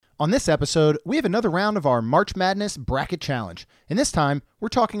On this episode, we have another round of our March Madness Bracket Challenge, and this time, we're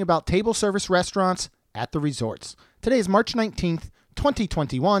talking about table service restaurants at the resorts. Today is March 19th,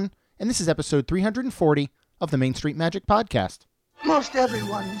 2021, and this is episode 340 of the Main Street Magic Podcast. Most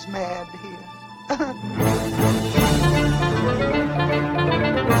everyone's mad here.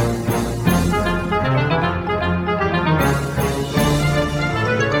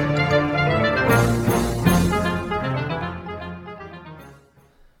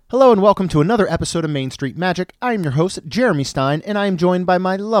 Hello and welcome to another episode of Main Street Magic. I am your host, Jeremy Stein, and I am joined by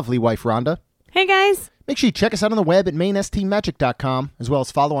my lovely wife, Rhonda. Hey, guys. Make sure you check us out on the web at mainstmagic.com, as well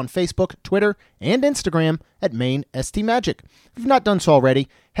as follow on Facebook, Twitter, and Instagram at mainstmagic. If you've not done so already,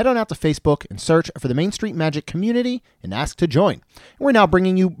 head on out to Facebook and search for the Main Street Magic community and ask to join. We're now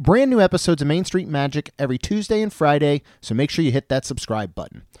bringing you brand new episodes of Main Street Magic every Tuesday and Friday, so make sure you hit that subscribe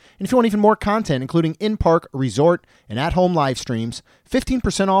button. And if you want even more content, including in-park, resort, and at-home live streams,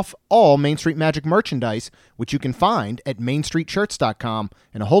 15% off all Main Street Magic merchandise, which you can find at mainstreetshirts.com,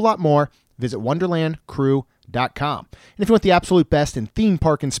 and a whole lot more, visit wonderlandcrew.com. And if you want the absolute best in theme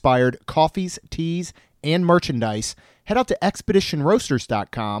park-inspired coffees, teas, and merchandise, head out to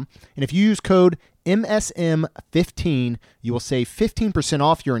expeditionroasters.com, and if you use code MSM15, you will save 15%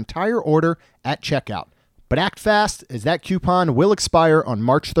 off your entire order at checkout. But act fast, as that coupon will expire on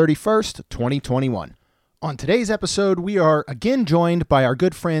March 31st, 2021. On today's episode, we are again joined by our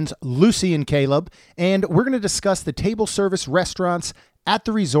good friends Lucy and Caleb, and we're going to discuss the table service restaurants at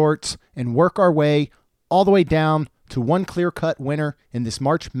the resorts and work our way all the way down to one clear-cut winner in this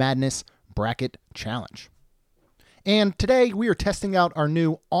March Madness Bracket Challenge. And today we are testing out our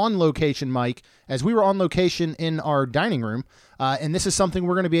new on-location mic, as we were on location in our dining room, and this is something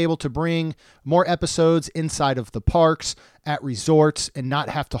we're going to be able to bring more episodes inside of the parks, at resorts, and not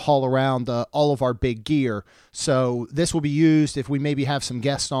have to haul around all of our big gear. So this will be used if we maybe have some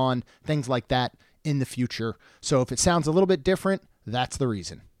guests on, things like that in the future. So if it sounds a little bit different, that's the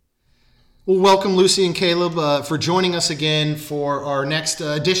reason. Well, welcome Lucy and Caleb for joining us again for our next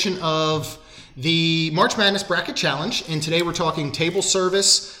edition of the March Madness Bracket Challenge. And today we're talking table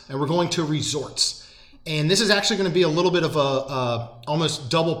service and we're going to resorts. And this is actually going to be a little bit of a almost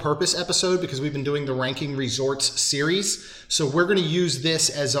double purpose episode because we've been doing the Ranking Resorts series. So we're going to use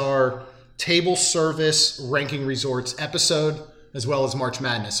this as our table service Ranking Resorts episode, as well as March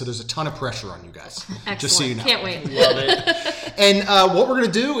Madness. So there's a ton of pressure on you guys. Excellent. Just so you know. Can't wait. Love it. And what we're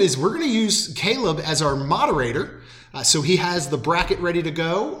going to do is we're going to use Caleb as our moderator. So he has the bracket ready to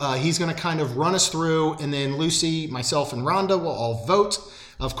go. He's going to kind of run us through, and then Lucy, myself, and Rhonda will all vote.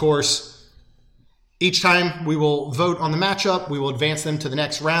 Of course, each time we will vote on the matchup, we will advance them to the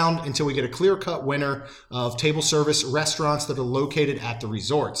next round until we get a clear-cut winner of table service restaurants that are located at the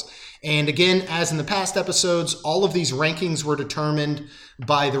resorts. And again, as in the past episodes, all of these rankings were determined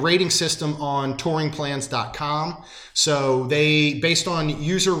by the rating system on touringplans.com. So they, based on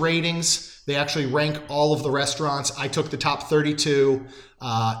user ratings, they actually rank all of the restaurants. I took the top 32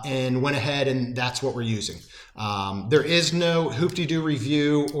 and went ahead, and that's what we're using. There is no Hoop-de-Doo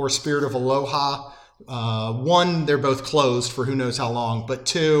review or Spirit of Aloha. One, they're both closed for who knows how long, but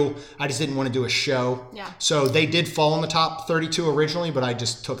two, I just didn't want to do a show. Yeah. So they did fall in the top 32 originally, but I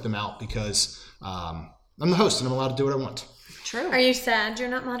just took them out because I'm the host and I'm allowed to do what I want. True. Are you sad you're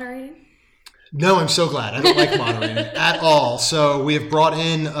not moderating? No, I'm so glad. I don't like moderating at all. So we have brought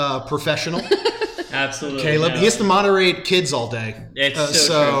in a professional. Absolutely. Caleb, no. he has to moderate kids all day. It's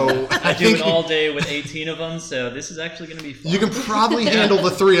so true. I do think it all day with 18 of them, so this is actually going to be fun. you can probably handle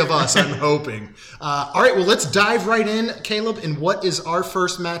the three of us, I'm hoping. All right, well, let's dive right in, Caleb, and what is our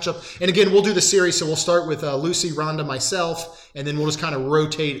first matchup? And again, we'll do the series, so we'll start with Lucy, Rhonda, myself, and then we'll just kind of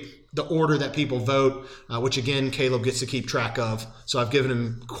rotate the order that people vote, which again, Caleb gets to keep track of. So I've given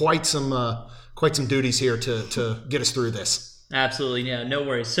him quite some duties here to get us through this. Absolutely, yeah, no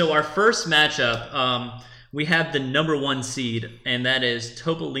worries. So our first matchup, we have the number 1 seed, and that is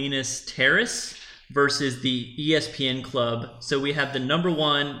Topolinas Terrace versus the ESPN Club. So we have the number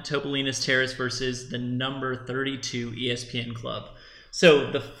 1 Topolinas Terrace versus the number 32 ESPN Club.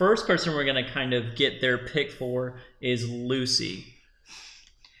 So the first person we're going to kind of get their pick for is Lucy.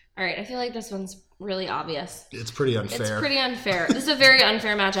 All right, I feel like this one's really obvious. It's pretty unfair. It's pretty unfair. This is a very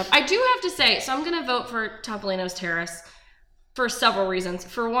unfair matchup. I do have to say, so I'm going to vote for Topolinos Terrace for several reasons.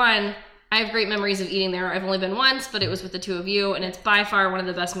 For one, I have great memories of eating there. I've only been once, but it was with the two of you, and it's by far one of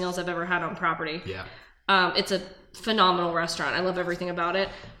the best meals I've ever had on property. Yeah. It's a phenomenal restaurant. I love everything about it.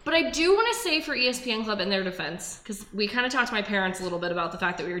 But I do want to say for ESPN Club in their defense, because we kind of talked to my parents a little bit about the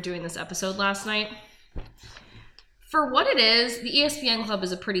fact that we were doing this episode last night. For what it is, the ESPN Club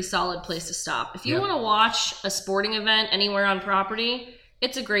is a pretty solid place to stop. If you want to watch a sporting event anywhere on property,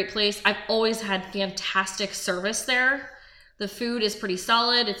 It's a great place. I've always had fantastic service there. The food is pretty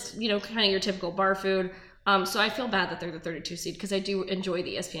solid. It's, kind of your typical bar food. So I feel bad that they're the 32 seed because I do enjoy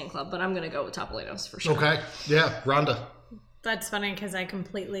the ESPN Club, but I'm going to go with Topolino's for sure. Okay. Yeah. Rhonda. That's funny because I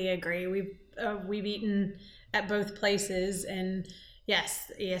completely agree. We've eaten at both places, and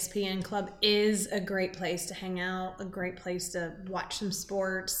yes, ESPN Club is a great place to hang out, a great place to watch some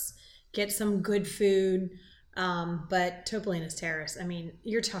sports, get some good food. But Topolino's Terrace, I mean,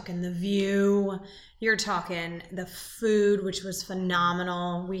 you're talking the view, you're talking the food, which was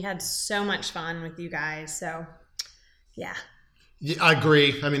phenomenal. We had so much fun with you guys. So, yeah. I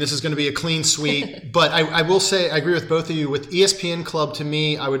agree. I mean, this is going to be a clean sweep, but I will say I agree with both of you. With ESPN Club, to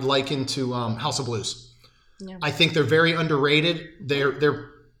me, I would liken to House of Blues. Yeah. I think they're very underrated.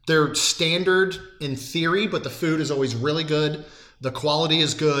 They're standard in theory, but the food is always really good. The quality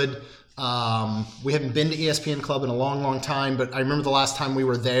is good. We haven't been to ESPN Club in a long, long time, but I remember the last time we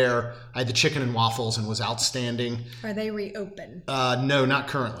were there, I had the chicken and waffles and was outstanding. Are they reopened? No, not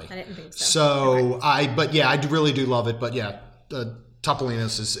currently. I didn't think so. So okay. I really do love it, but yeah,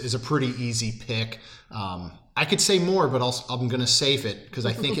 Topolino's is a pretty easy pick. I could say more, but I'm going to save it because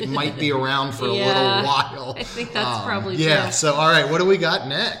I think it might be around for a little while. I think that's probably true. Yeah, so all right, what do we got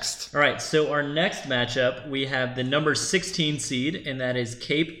next? All right, so our next matchup, we have the number 16 seed, and that is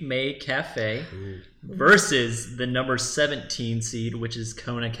Cape May Cafe versus the number 17 seed, which is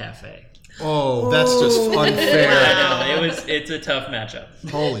Kona Cafe. Oh, that's just unfair. I know, it's a tough matchup.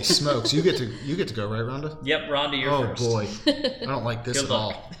 Holy smokes. You get to go, right, Rhonda? Yep, Rhonda, you're first. Oh boy. I don't like this at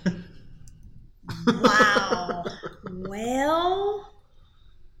all. Wow. Well,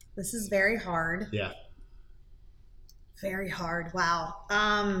 this is very hard. Yeah. Very hard. Wow.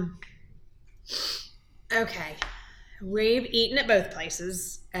 Okay. We've eaten at both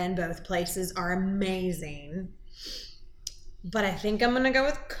places, and both places are amazing. But I think I'm going to go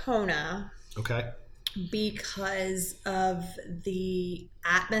with Kona. Okay. Because of the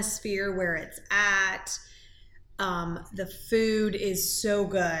atmosphere where it's at. The food is so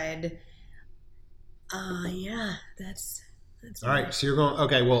good. Yeah, that's all right. So you're going,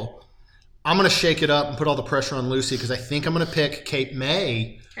 okay, well, I'm going to shake it up and put all the pressure on Lucy because I think I'm going to pick Cape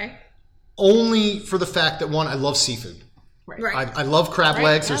May. Okay. Only for the fact that, one, I love seafood. Right. I love crab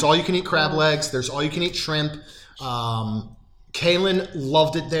legs. There's all you can eat crab legs. There's all you can eat shrimp. Kaylin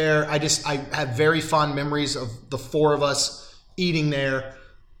loved it there. I have very fond memories of the four of us eating there.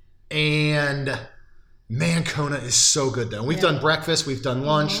 And man, Kona is so good though. We've done breakfast. We've done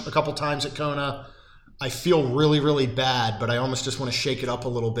lunch a couple times at Kona. I feel really, really bad, but I almost just want to shake it up a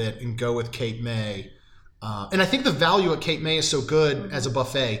little bit and go with Cape May. And I think the value at Cape May is so good as a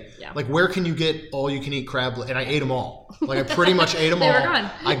buffet. Yeah. Like, where can you get all-you-can-eat crab? And I ate them all. Like, I pretty much ate them all. They were gone.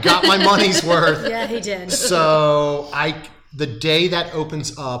 I got my money's worth. Yeah, he did. So, the day that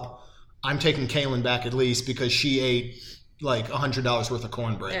opens up, I'm taking Kaylin back at least because she ate like $100 worth of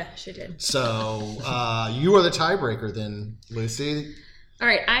cornbread. Yeah, she did. So, you are the tiebreaker then, Lucy. All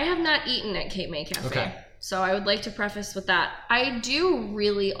right, I have not eaten at Cape May Cafe. Okay. So I would like to preface with that. I do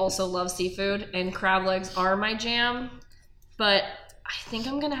really also love seafood, and crab legs are my jam. But I think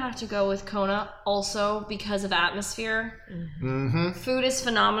I'm going to have to go with Kona also because of atmosphere. Mm-hmm. Food is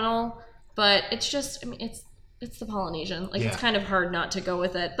phenomenal, but it's just, it's the Polynesian. Like, it's kind of hard not to go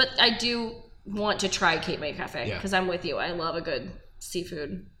with it. But I do want to try Cape May Cafe because I'm with you. I love a good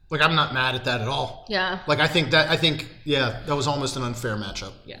seafood. Like, I'm not mad at that at all. Yeah. Like, I think that was almost an unfair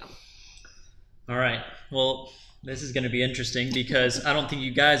matchup. Yeah. All right. Well, this is going to be interesting because I don't think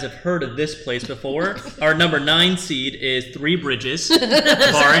you guys have heard of this place before. Our number 9 seed is Three Bridges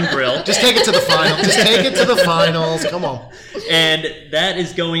Bar and Grill. Just take it to the final. Just take it to the finals. Come on. And that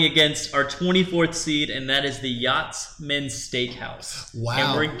is going against our 24th seed, and that is the Yachtsman Steakhouse. Wow.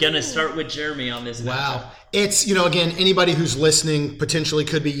 And we're going to start with Jeremy on this matchup. It's, again, anybody who's listening potentially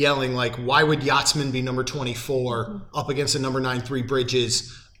could be yelling, like, why would Yachtsman be number 24 up against the number 9 Three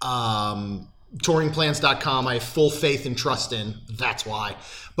Bridges? Touringplans.com, I have full faith and trust in. That's why.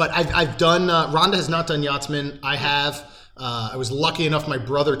 But I've done, Rhonda has not done Yachtsman. I have. I was lucky enough, my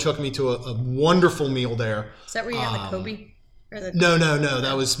brother took me to a wonderful meal there. Is that where you had the Kobe? No.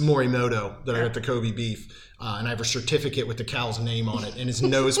 That was Morimoto that I got the Kobe beef. And I have a certificate with the cow's name on it and his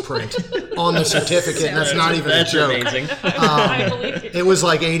nose print on the certificate. And that's not even a joke. Amazing. I believe you. It was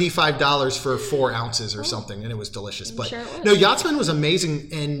like $85 for 4 ounces or something, and it was delicious. But no, Yachtsman was amazing.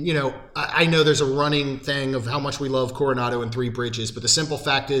 And, I know there's a running thing of how much we love Coronado and Three Bridges, but the simple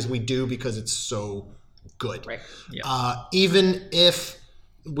fact is we do because it's so good. Right. Yeah. Even if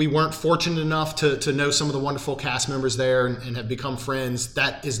we weren't fortunate enough to know some of the wonderful cast members there and have become friends,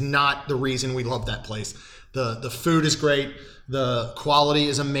 that is not the reason we love that place. The food is great. The quality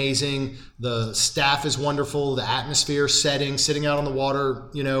is amazing. The staff is wonderful. The atmosphere, setting, sitting out on the water,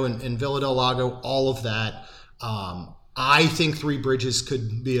 in Villa del Lago, all of that. I think Three Bridges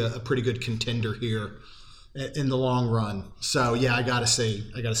could be a pretty good contender here in the long run. So yeah, I gotta say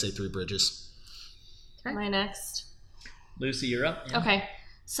Three Bridges. Am I next? Lucy, you're up. Yeah. Okay.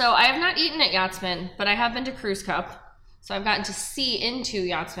 So I have not eaten at Yachtsman, but I have been to Cruise Cup. So I've gotten to see into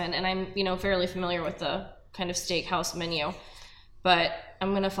Yachtsman, and I'm, fairly familiar with the kind of steakhouse menu. But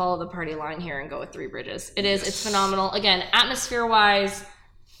I'm going to follow the party line here and go with Three Bridges. It's phenomenal. Again, atmosphere-wise,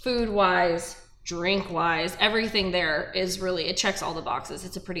 food-wise, drink-wise, everything there is really, it checks all the boxes.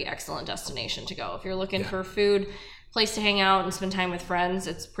 It's a pretty excellent destination to go. If you're looking for food, place to hang out and spend time with friends,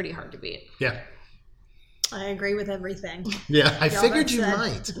 it's pretty hard to beat. Yeah. I agree with everything. Yeah, I figured you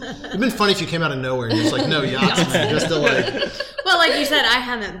might. It'd been funny if you came out of nowhere and you're just like, no, Yachtsman, just to like... Well, like you said, I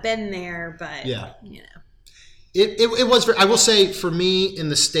haven't been there, but, It was, I will say, for me, in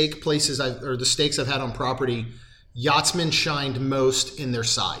the steak places, the steaks I've had on property, Yachtsman shined most in their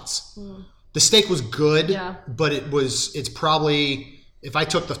sides. The steak was good, but it's probably, if I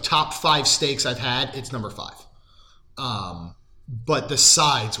took the top 5 steaks I've had, it's number 5. But the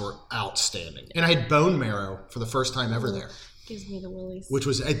sides were outstanding. And I had bone marrow for the first time ever there. Gives me the willies. Which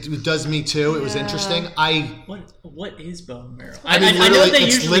was, it does me too. It was interesting. What is bone marrow? I know they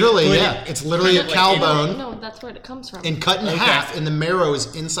usually it's literally a cow bone. No, that's where it comes from. And cut in half, and the marrow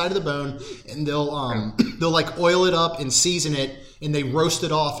is inside of the bone, and they'll like oil it up and season it, and they roast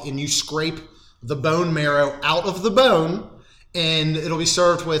it off, and you scrape the bone marrow out of the bone, and it'll be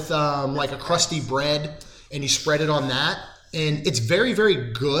served with like a crusty bread, and you spread it on that, and it's very,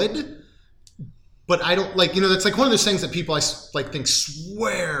 very good. But I don't that's like one of those things that people think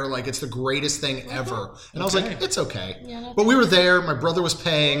swear like it's the greatest thing ever. And I was like, it's okay. Yeah, but we were there. My brother was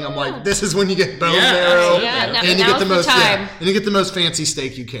paying. I'm like, this is when you get bone marrow, and you get the most and you get the most fancy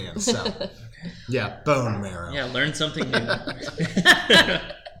steak you can. So bone marrow. Yeah, learn something new.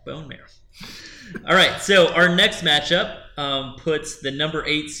 Bone marrow. All right, so our next matchup puts the number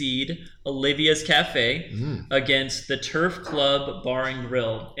 8 seed, Olivia's Cafe, against the Turf Club Bar and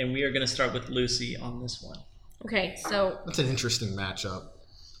Grill. And we are going to start with Lucy on this one. Okay, so... That's an interesting matchup.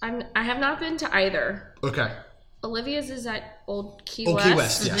 I have not been to either. Okay. Olivia's is at Old Key West. Old Key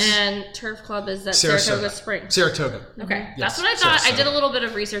West, yes. And Turf Club is at Saratoga Springs. Saratoga. Okay, that's what I thought. I did a little bit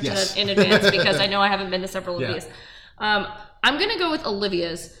of research in advance because I know I haven't been to several of these. I'm going to go with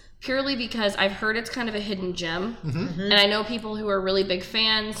Olivia's. Purely because I've heard it's kind of a hidden gem. And I know people who are really big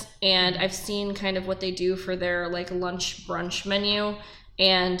fans, and I've seen kind of what they do for their like lunch brunch menu.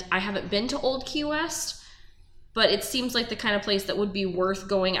 And I haven't been to Old Key West, but it seems like the kind of place that would be worth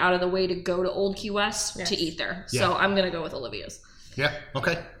going out of the way to go to Old Key West to eat there. So I'm going to go with Olivia's. Yeah.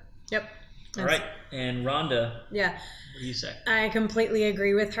 Okay. Yep. All right. And Rhonda. Yeah. What do you say? I completely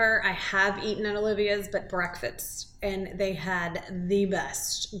agree with her. I have eaten at Olivia's, but breakfast. And they had the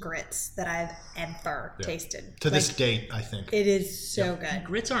best grits that I've ever tasted. To this date, I think. It is so good.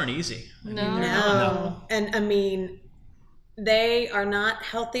 Grits aren't easy. No. And I mean, they are not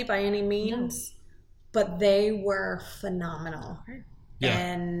healthy by any means, but they were phenomenal. Yeah.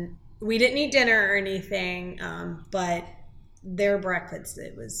 And we didn't eat dinner or anything, but their breakfast,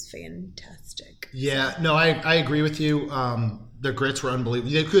 it was fantastic. Yeah, no, I agree with you. Their grits were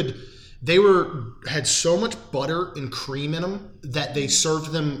unbelievable. They had so much butter and cream in them that they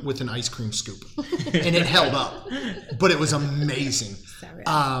served them with an ice cream scoop, and it held up. But it was amazing.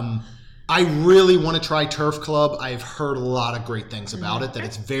 I really want to try Turf Club. I've heard a lot of great things about it. That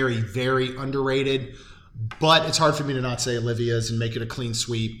it's very, very underrated. But it's hard for me to not say Olivia's and make it a clean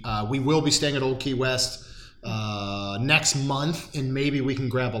sweep. We will be staying at Old Key West next month, and maybe we can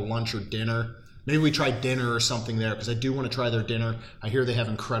grab a lunch or dinner. Maybe we try dinner or something there, because I do want to try their dinner. I hear they have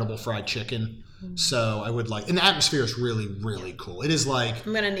incredible fried chicken. So I would like... And the atmosphere is really, really cool. It is like...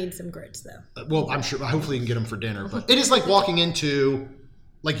 I'm going to need some grits, though. Well, I'm sure... Hopefully you can get them for dinner. But it is like walking into...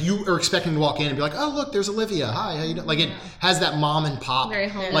 Like, you are expecting to walk in and be like, oh, look, there's Olivia. Hi, how you doing? Like, it has that mom and pop,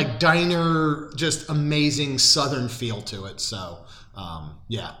 like, diner, just amazing Southern feel to it. So,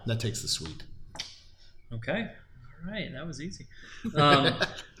 that takes the sweet. Okay. All right. That was easy.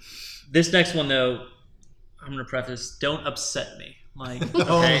 This next one, though, I'm going to preface, don't upset me. Like,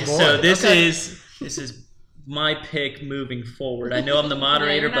 okay, so this is my pick moving forward. I know I'm the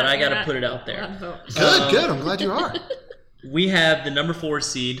moderator, but I got to put it out there. Good. I'm glad you are. We have the number 4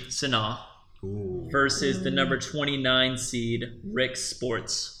 seed, Sanaa, versus the number 29 seed, Rick's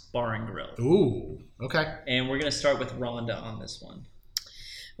Sports Bar and Grill. Ooh, okay. And we're going to start with Rhonda on this one.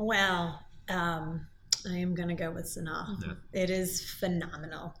 Well, I am going to go with Sanaa. Yeah. It is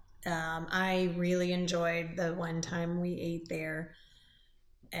phenomenal. I really enjoyed the one time we ate there,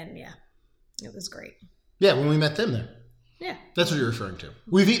 and yeah, it was great. Yeah, when we met them there. Yeah. That's what you're referring to.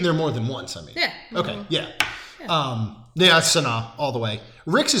 We've eaten there more than once, I mean. Yeah. Okay, yeah. Yeah, Sanaa, all the way.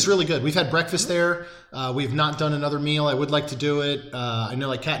 Rick's is really good. We've had breakfast there. We've not done another meal. I would like to do it. I know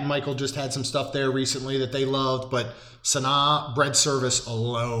like Kat and Michael just had some stuff there recently that they loved, but Sanaa bread service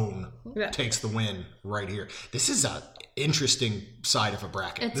alone takes the win right here. This is a interesting side of a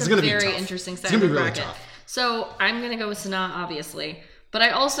bracket. It's this is a going to be very tough. interesting It's side gonna of be the really bracket. tough. So I'm going to go with Sanaa, obviously. But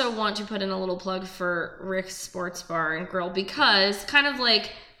I also want to put in a little plug for Rick's Sports Bar and Grill because kind of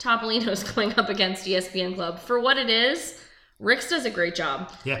like Topolino's going up against ESPN Club. For what it is, Rick's does a great job.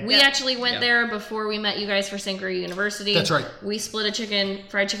 Yeah. We actually went there before we met you guys for Sangria University. That's right. We split a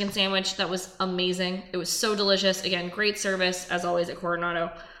fried chicken sandwich. That was amazing. It was so delicious. Again, great service, as always, at Coronado.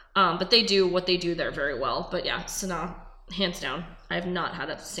 But they do what they do there very well. But yeah, Sanaa, hands down. I have not had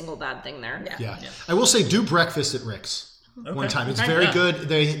a single bad thing there. Yeah. I will say do breakfast at Rick's. Okay. One time. It's Okay. very Yeah. good.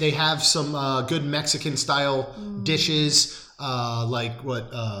 They have some good Mexican style dishes, like what?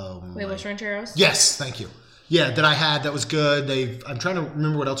 Huevos Rancheros? Yes, thank you. Yeah, that I had that was good. I'm trying to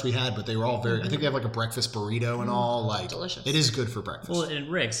remember what else we had, but they were all very. I think they have like a breakfast burrito and all. Like Delicious. It is good for breakfast. Well, in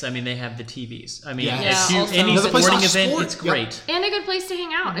Rick's, I mean, they have the TVs. I mean, Yeah. Yeah, if you, also- any Another place sporting for event, sport. it's Yep. great. And a good place to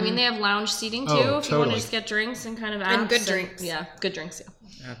hang out. I mean, they have lounge seating too. Oh, if you want totally. to just get drinks and kind of And apps good drinks. Yeah, good drinks.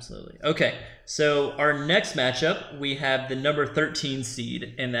 Yeah. Absolutely. Okay, so our next matchup, we have the number 13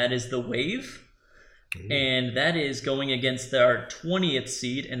 seed, and that is the Wave. And that is going against our 20th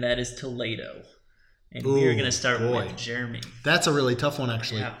seed, and that is Toledo. And we are Ooh, going to start boy. with Jeremy. That's a really tough one,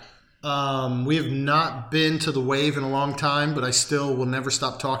 actually. Yeah. We have not been to the Wave in a long time, but I still will never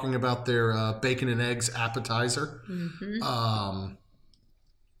stop talking about their bacon and eggs appetizer.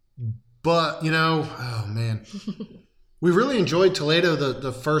 But, you know, oh man. We really enjoyed Toledo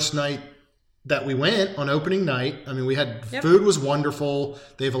the first night that we went on opening night. I mean, we had food was wonderful.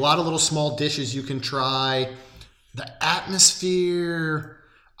 They have a lot of little small dishes you can try. The atmosphere,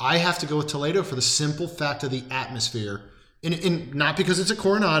 I have to go with Toledo for the simple fact of the atmosphere. And not because it's a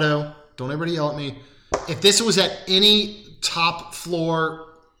Coronado. Don't everybody yell at me. If this was at any top floor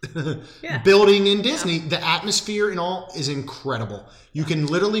building in Disney, the atmosphere and all is incredible. You can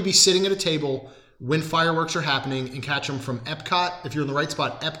literally be sitting at a table when fireworks are happening and catch them from Epcot, if you're in the right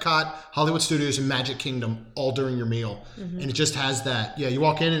spot, Epcot, Hollywood Studios, and Magic Kingdom all during your meal. And it just has that. Yeah, you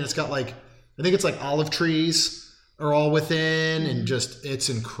walk in and it's got like, I think it's like olive trees are all within and just, it's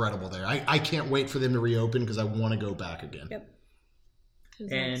incredible there. I can't wait for them to reopen because I want to go back again. Yep.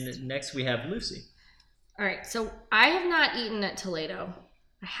 And next we have Lucy. All right, so I have not eaten at Toledo.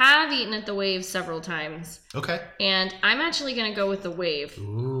 I have eaten at the Wave several times, Okay. and I'm actually going to go with the Wave.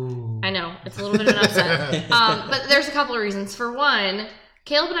 Ooh. I know, it's a little bit of an upset. But there's a couple of reasons. For one,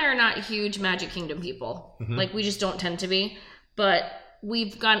 Caleb and I are not huge Magic Kingdom people. Like, we just don't tend to be. But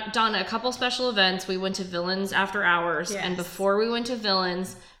we've done a couple special events. We went to Villains After Hours, and before we went to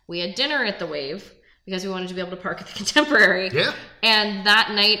Villains, we had dinner at the Wave because we wanted to be able to park at the Contemporary. Yeah. And that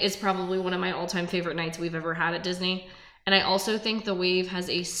night is probably one of my all-time favorite nights we've ever had at Disney. And I also think the Wave has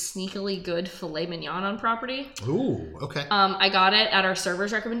a sneakily good filet mignon on property. Ooh, okay. I got it at our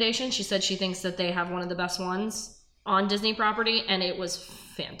server's recommendation. She said she thinks that they have one of the best ones on Disney property, and it was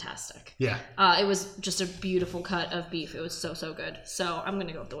fantastic. Yeah. It was just a beautiful cut of beef. It was so, so good. So I'm going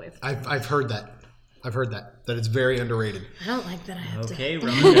to go with the Wave. I've heard that. I've heard that it's very underrated. I don't like that I have to. Okay,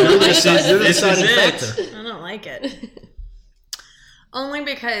 This is the This is deciding it. factor. I don't like it. Only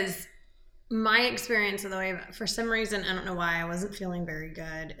because my experience of the Wave, for some reason, I don't know why, I wasn't feeling very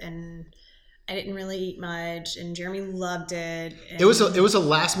good, and I didn't really eat much, and Jeremy loved it. And It was a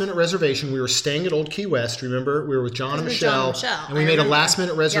last minute reservation. We were staying at Old Key West. Remember, we were with John and With John and Michelle, Michelle. and we I made a remember. last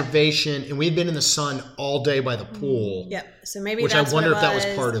minute reservation, and we'd been in the sun all day by the pool. Yep. So maybe Which I that's wonder what if that was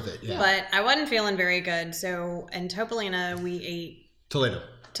was part of it, yeah. But I wasn't feeling very good. So in Topolino, we ate Toledo.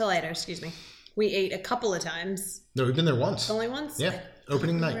 Excuse me. We ate a couple of times. No, we've been there once. Only once. Yeah,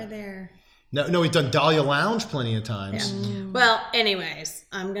 opening We night. were there. No, we've done Dahlia Lounge plenty of times. Yeah. Well, anyways,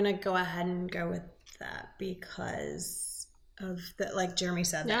 I'm gonna go ahead and go with that because of the, like Jeremy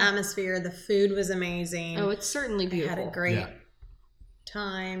said, the Yeah. atmosphere. The food was amazing. Oh, it's certainly We beautiful. had a great Yeah.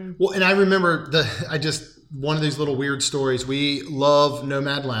 time. Well, and I remember one of these little weird stories. We love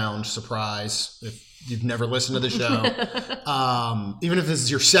Nomad Lounge. Surprise! If you've never listened to the show, even if this is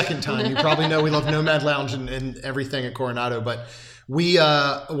your second time, you probably know we love Nomad Lounge and everything at Coronado. But we,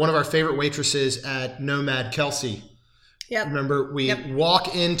 one of our favorite waitresses at Nomad, Kelsey. Yep. Remember, we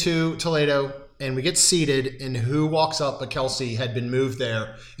walk into Toledo and we get seated, and who walks up but Kelsey had been moved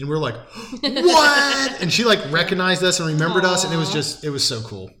there, and we're like, what? And she like recognized us and remembered us, and it was so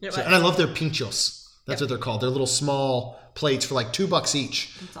cool. And I love their pinchos. That's what they're called. They're little small plates for like $2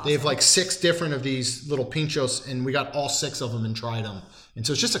 each. Awesome. They have like 6 different of these little pinchos, and we got all 6 of them and tried them. And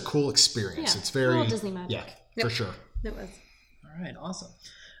so it's just a cool experience. It's very Disney magic. Yeah, for sure. It was. All right, awesome.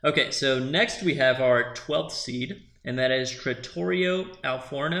 Okay, so next we have our 12th seed, and that is Trattoria Al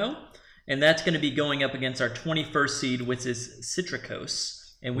Forno, and that's going to be going up against our 21st seed, which is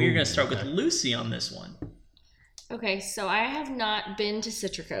Citricos. And we're going to start with Lucy on this one. Okay, so I have not been to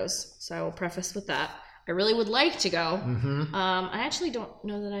Citricos, so I will preface with that. I really would like to go. Mm-hmm. I actually don't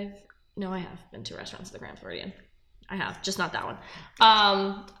know that I have been to Restaurants of the Grand Floridian. I have, just not that one.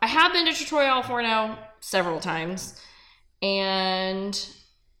 I have been to Trattoria Al Forno several times, and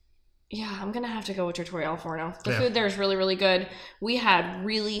yeah, I'm going to have to go with Trattoria Al Forno. The food there is really, really good. We had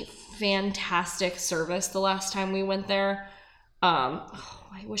really fantastic service the last time we went there.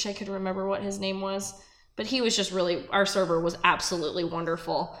 I wish I could remember what his name was, but he was just really, our server was absolutely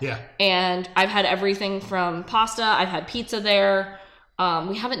wonderful. Yeah. And I've had everything from pasta. I've had pizza there.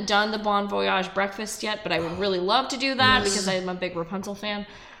 We haven't done the Bon Voyage breakfast yet, but I would really love to do that because I'm a big Rapunzel fan.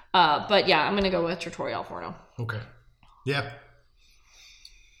 But yeah, I'm going to go with Trattoria Al Forno. Okay. Yeah.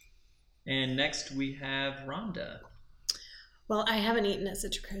 And next we have Rhonda. Well, I haven't eaten at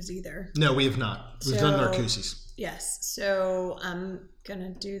Citricos either. No, we have not. We've done Narcoossee's. Yes, so I'm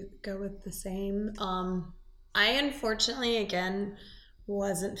gonna go with the same. I unfortunately again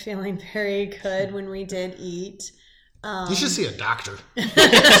wasn't feeling very good when we did eat. You should see a doctor. So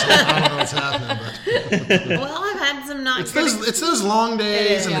I don't know what's happening, but well, I've had some not. It's those long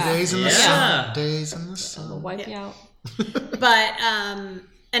days and the days in the sun. Days in the We'll sun. wipe you out. But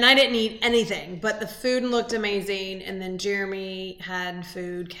and I didn't eat anything, but the food looked amazing. And then Jeremy had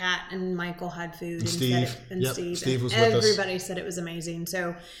food, Kat and Michael had food, and Steve. Steve was with us. Everybody said it was amazing.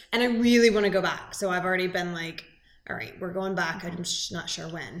 So, and I really want to go back. So I've already been like, all right, we're going back. I'm just not sure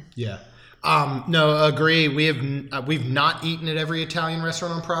when. Yeah. No, agree. We've not eaten at every Italian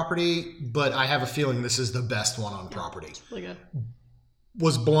restaurant on property, but I have a feeling this is the best one on property. Really good.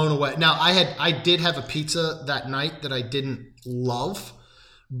 Was blown away. Now I did have a pizza that night that I didn't love,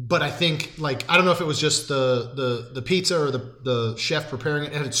 but I think I don't know if it was just the pizza or the chef preparing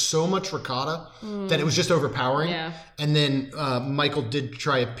it. It had so much ricotta that it was just overpowering. Yeah. And then Michael did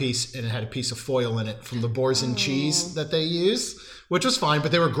try a piece, and it had a piece of foil in it from the Boursin cheese that they use, which was fine,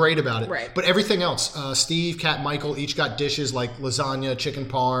 but they were great about it. Right. But everything else, Steve, Kat, Michael, each got dishes like lasagna, chicken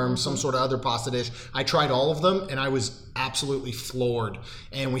parm, some sort of other pasta dish. I tried all of them, and I was absolutely floored.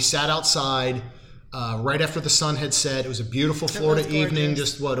 And we sat outside right after the sun had set. It was a beautiful Florida evening,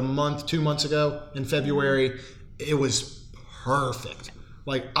 just 2 months ago in February. It was perfect.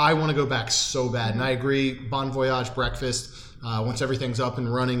 I want to go back so bad. And I agree, Bon Voyage breakfast, once everything's up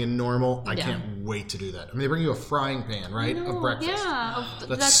and running and normal, I can't wait to do that. I mean, they bring you a frying pan, right, of breakfast. Yeah.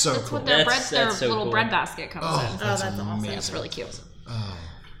 That's so cool. What their That's little cool. bread basket comes in. That's awesome. amazing. That's really cute.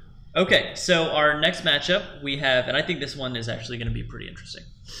 Okay, so our next matchup we have, and I think this one is actually going to be pretty interesting.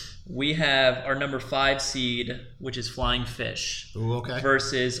 We have our number 5 seed, which is Flying Fish, Ooh, okay.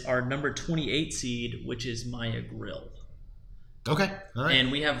 versus our number 28 seed, which is Maya Grill. Okay, all right.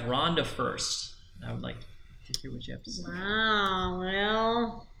 And we have Rhonda first. I would like to hear what you have to say. Wow.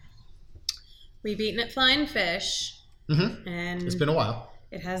 Well, we've eaten at Flying Fish, and It's been a while.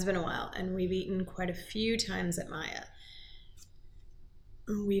 It has been a while, and we've eaten quite a few times at Maya.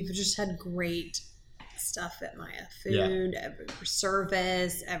 We've just had great stuff at Maya. Food,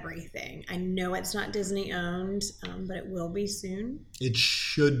 service, everything. I know it's not Disney owned, but it will be soon. It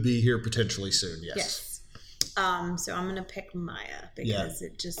should be here potentially soon, yes. Yes. So I'm going to pick Maya because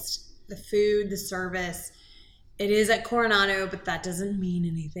it just, the food, the service, it is at Coronado, but that doesn't mean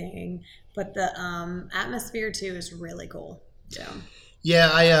anything. But the atmosphere too is really cool. So.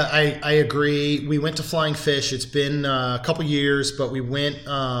 Yeah, I agree. We went to Flying Fish. It's been a couple years, but we went.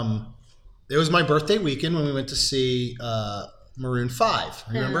 It was my birthday weekend when we went to see Maroon 5.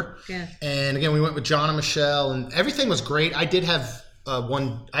 Remember? Yeah. And again, we went with John and Michelle, and everything was great. I did have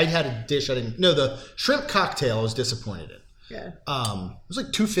I had a dish I didn't. No, the shrimp cocktail I was disappointed in. Yeah. It was like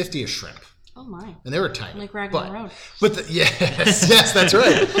 $2.50 a shrimp. Oh my! And they were tiny. Like Raglan Road. But yes, that's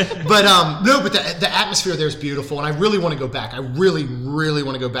right. But but the atmosphere there is beautiful, and I really want to go back. I really, really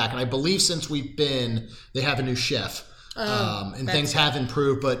want to go back. And I believe since we've been, they have a new chef, and things have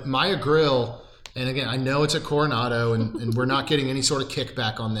improved. But Maya Grill, and again, I know it's at Coronado, and we're not getting any sort of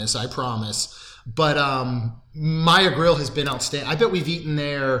kickback on this, I promise. But Maya Grill has been outstanding. I bet we've eaten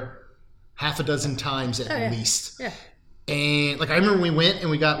there half a dozen times at least. Yeah. And like I remember we went and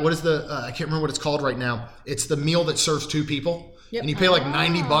we got what is the I can't remember what it's called right now. It's the meal that serves 2 people. Yep. And you pay like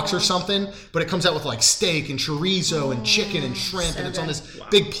 $90 or something, but it comes out with like steak and chorizo and chicken and shrimp, and it's on this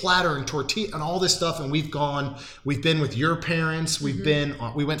big platter and tortilla and all this stuff. And we've been with your parents. We've been,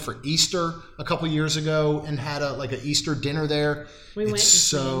 we went for Easter a couple years ago and had an Easter dinner there. We went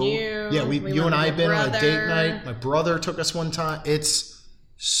to you and I have been on a date night. My brother took us one time. It's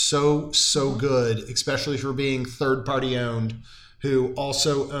so good, especially for being third party owned, who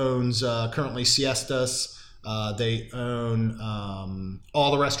also owns currently Siestas. They own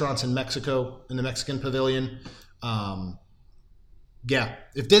all the restaurants in Mexico, in the Mexican Pavilion.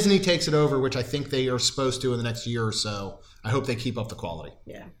 If Disney takes it over, which I think they are supposed to in the next year or so, I hope they keep up the quality.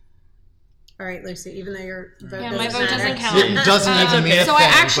 Yeah. All right, Lucy, even though your vote my vote matter. doesn't count. It doesn't even mean a So thing,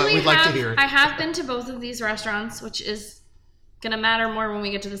 I actually but we'd like to hear it. I have been to both of these restaurants, which is going to matter more when we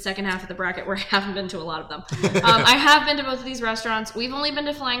get to the second half of the bracket, where I haven't been to a lot of them. I have been to both of these restaurants. We've only been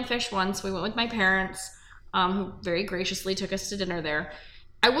to Flying Fish once. We went with my parents, who very graciously took us to dinner there.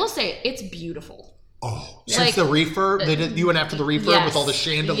 I will say, it's beautiful. Oh, since the refurb, you went after the refurb with all the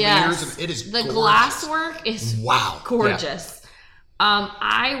chandeliers, and it is the gorgeous. glasswork is gorgeous. Yeah.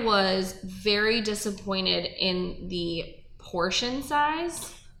 I was very disappointed in the portion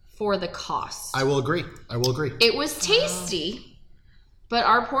size for the cost. I will agree. It was tasty, but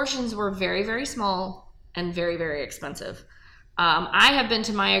our portions were very, very small and very, very expensive. I have been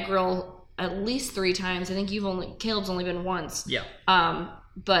to Maya Grill at least 3 times. I think Caleb's only been once. Yeah.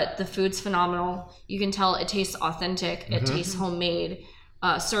 But the food's phenomenal. You can tell it tastes authentic. It tastes homemade.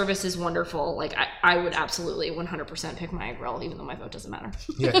 Service is wonderful. Like I would absolutely 100% pick Maya Grill, even though my vote doesn't matter.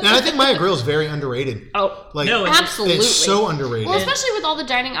 Yeah, and I think Maya Grill is very underrated. Absolutely, it's so underrated. Well, especially with all the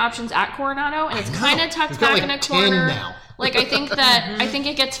dining options at Coronado, and it's kind of tucked back in a corner. Now. Like I think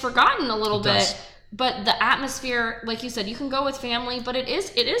it gets forgotten a little bit. But the atmosphere, like you said, you can go with family, but it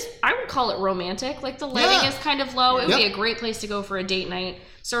is, I would call it romantic. Like the lighting is kind of low. It would be a great place to go for a date night.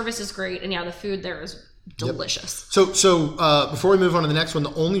 Service is great. And the food there is delicious. So before we move on to the next one,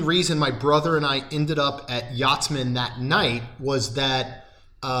 the only reason my brother and I ended up at Yachtsman that night was that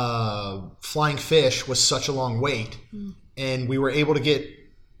Flying Fish was such a long wait. And we were able to get,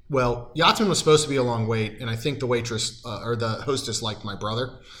 Yachtsman was supposed to be a long wait. And I think the waitress or the hostess liked my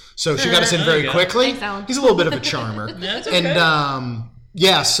brother. So she got us in very quickly. Thanks, he's a little bit of a charmer. That's okay.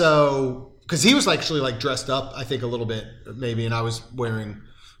 And so because he was actually dressed up, I think a little bit maybe, and I was wearing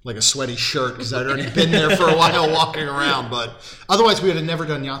like a sweaty shirt because I'd already been there for a while walking around. But otherwise, we would have never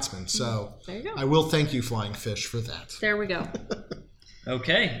done Yachtsman. So there you go. I will thank you, Flying Fish, for that. There we go.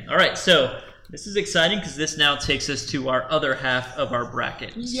 Okay. All right. So this is exciting because this now takes us to our other half of our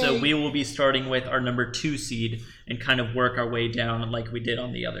bracket. Yay. So we will be starting with our number 2 seed and kind of work our way down like we did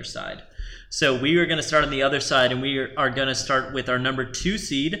on the other side. So we are going to start on the other side, and we are going to start with our number 2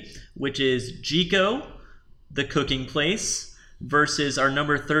 seed, which is Jiko, the cooking place, versus our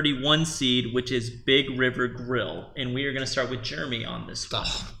number 31 seed, which is Big River Grill. And we are going to start with Jeremy on this one.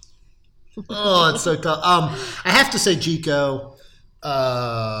 Oh, it's so tough. I have to say Jiko.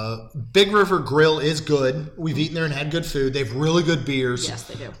 Big River Grill is good. We've eaten there and had good food. They have really good beers. Yes,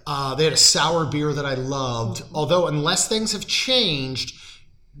 they do. They had a sour beer that I loved. Although, unless things have changed,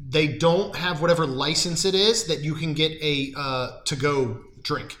 they don't have whatever license it is that you can get a to-go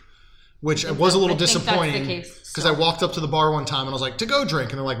drink, which was a little disappointing because I walked up to the bar one time and I was like, to-go drink.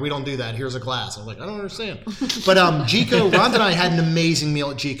 And they're like, we don't do that. Here's a glass. I was like, I don't understand. But Jiko, Rhonda and I had an amazing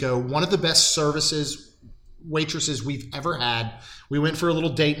meal at Jiko. One of the best waitresses we've ever had. We went for a little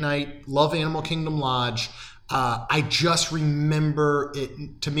date night. Love Animal Kingdom Lodge. I just remember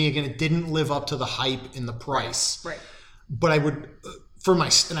it, to me, again, it didn't live up to the hype in the price. Right. But I would,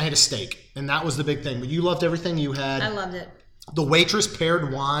 and I had a steak, and that was the big thing. But you loved everything you had. I loved it. The waitress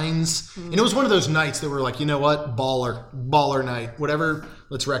paired wines. And it was one of those nights that were like, you know what? Baller night. Whatever,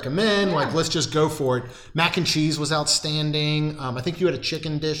 let's recommend. Like, let's just go for it. Mac and cheese was outstanding. I think you had a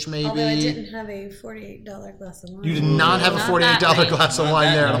chicken dish maybe. Although I didn't have a $48 glass of wine. You did not have a $48 glass of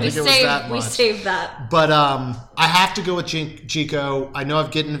wine there. I don't think it was that much. We saved that. But I have to go with Jiko. I know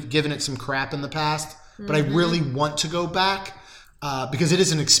I've given it some crap in the past, but I really want to go back. Because it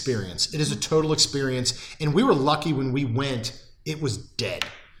is an experience. It is a total experience. And we were lucky when we went, it was dead.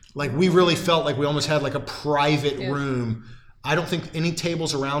 Like, we really felt like we almost had like a private room. I don't think any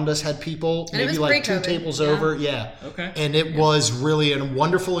tables around us had people. And maybe like 2 tables over. Yeah. Okay. And it was really a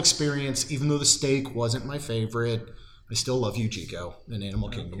wonderful experience, even though the steak wasn't my favorite. I still love you, Jiko, and Animal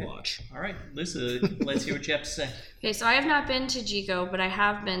Kingdom Lodge. All right, Lisa, let's hear what you have to say. Okay, so I have not been to Jiko, but I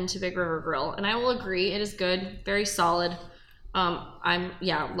have been to Big River Grill. And I will agree, it is good. Very solid.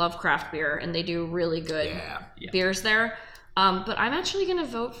 Love craft beer, and they do really good beers there. But I'm actually going to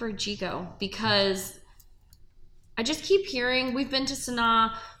vote for Chico because I just keep hearing, we've been to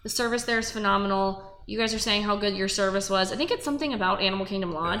Sanaa, the service there is phenomenal. You guys are saying how good your service was. I think it's something about Animal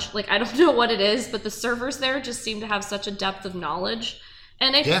Kingdom Lodge. Like, I don't know what it is, but the servers there just seem to have such a depth of knowledge.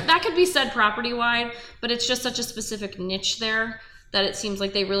 And that could be said property-wide, but it's just such a specific niche there that it seems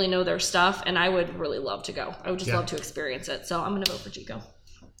like they really know their stuff, and I would really love to go. I would just love to experience it. So I'm going to vote for Chico.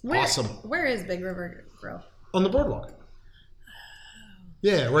 Awesome. Where is Big River Grill? On the boardwalk.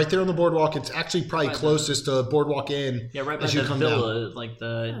 Yeah, right there on the boardwalk. It's actually probably closest to Boardwalk Inn. Yeah, right by as you the come villa, down. like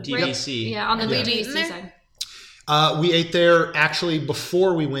the DVC. Yeah, on the DVC there? side. We ate there actually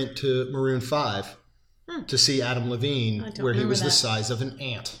before we went to Maroon 5 to see Adam Levine, where he was the size of an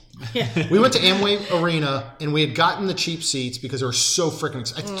ant. Yeah. We went to Amway Arena, and we had gotten the cheap seats because they were so freaking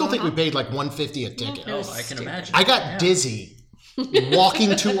expensive. I still think we paid like $150 a ticket. Oh, I can imagine. I got dizzy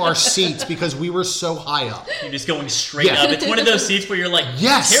walking to our seats because we were so high up. You're just going straight up. It's one of those seats where you're like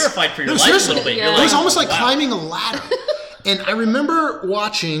terrified for your life seriously. a little bit. Yeah. You're It was like, almost like wow. climbing a ladder. And I remember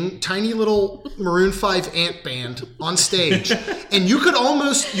watching tiny little Maroon 5 ant band on stage, and you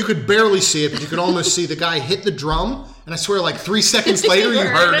could barely see it, but you could almost see the guy hit the drum, and I swear like 3 seconds later you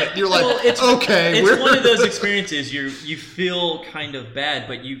heard it. You're like, It's we're one of those experiences you feel kind of bad,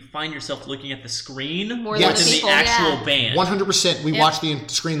 but you find yourself looking at the screen More than than the the people, actual band. 100%. We watched the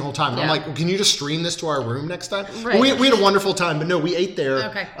screen the whole time. And I'm like, well, can you just stream this to our room next time? Right. We had a wonderful time, but no, we ate there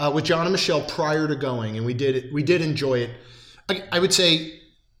Okay. with John and Michelle prior to going, and we did enjoy it. I would say,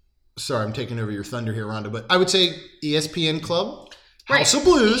 sorry, I'm taking over your thunder here, Rhonda, but I would say ESPN Club, House of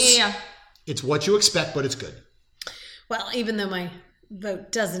Blues. Yeah. It's what you expect, but it's good. Well, even though my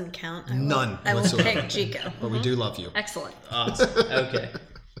vote doesn't count, I will whatsoever. pick Chico. But we do love you. Excellent. Awesome. Okay.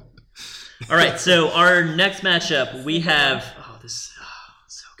 All right. So our next matchup, we have. Oh, this is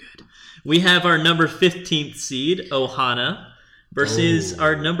so good. We have our number 15th seed, Ohana, versus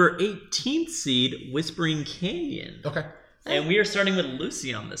our number 18th seed, Whispering Canyon. Okay. And we are starting with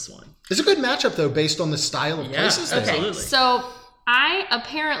Lucy on this one. It's a good matchup, though, based on the style of places there. absolutely. So I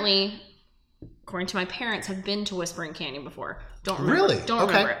apparently, according to my parents, have been to Whispering Canyon before. Don't remember. Really? Don't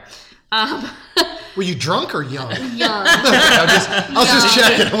Okay. remember it. Were you drunk or young? Young. I was just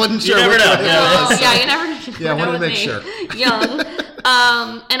checking. I wasn't sure. never which know. one it Oh, was. yeah, you never Yeah, I know wanted to with make me. sure. Young.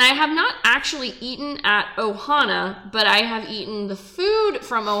 And I have not actually eaten at Ohana, but I have eaten the food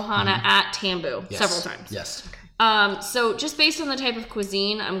from Ohana at Tambu Yes. several times. Yes. So just based on the type of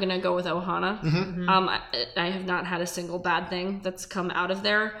cuisine, I'm going to go with Ohana. I have not had a single bad thing that's come out of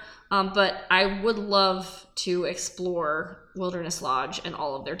there. But I would love to explore Wilderness Lodge and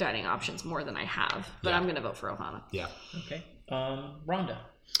all of their dining options more than I have. But I'm going to vote for Ohana. Yeah. Okay. Rhonda.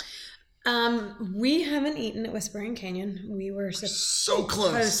 We haven't eaten at Whispering Canyon. We were So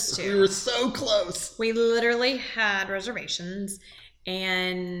close. Supposed to. We were so close. We literally had reservations,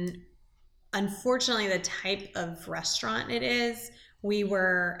 and unfortunately, the type of restaurant it is, we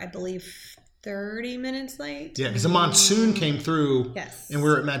were, I believe, 30 minutes late. Yeah, because the monsoon came through. Yes. And we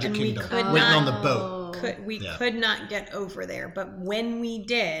were at Magic And we Kingdom, could waiting not- on the boat. Could not get over there. But when we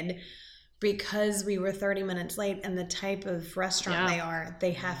did, because we were 30 minutes late and the type of restaurant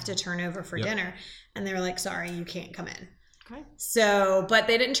they have to turn over for dinner. And they were like, sorry, you can't come in. Okay. So, but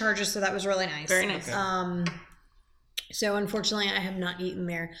they didn't charge us, so that was really nice. Very nice. So unfortunately, I have not eaten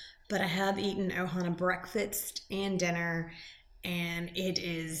there, but I have eaten Ohana breakfast and dinner, and it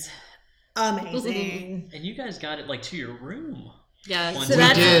is amazing. And you guys got it like to your room. Yeah, So they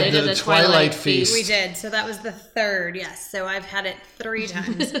that's- did the Twilight Feast. We did. So that was the third, yes. So I've had it 3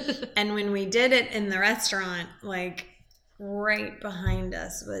 times. And when we did it in the restaurant, like right behind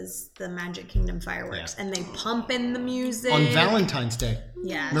us was the Magic Kingdom fireworks. And they pump in the music. On Valentine's Day.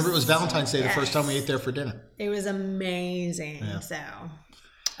 Yes. Remember, it was Valentine's Day the Yes. first time we ate there for dinner. It was amazing. Yeah. So,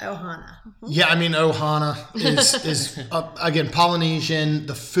 Ohana. Yeah, I mean, Ohana is again, Polynesian.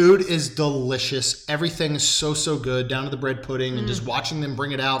 The food is delicious. Everything is so good, down to the bread pudding, and just watching them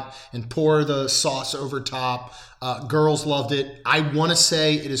bring it out and pour the sauce over top. Girls loved it. I want to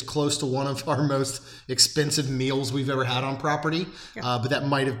say it is close to one of our most expensive meals we've ever had on property, but that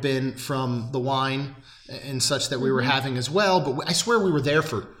might have been from the wine and such that we were having as well. But I swear we were there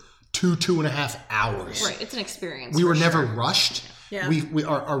for 2.5 hours. Right, it's an experience. We for were never sure. rushed. Yeah.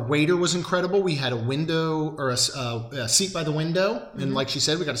 Our waiter was incredible. We had a window or a seat by the window, and like she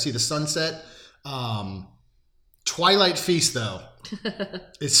said, we got to see the sunset. Twilight Feast, though,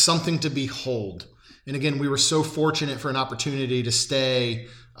 is something to behold. And again, we were so fortunate for an opportunity to stay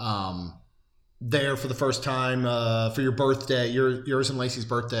there for the first time for your birthday, yours and Lacey's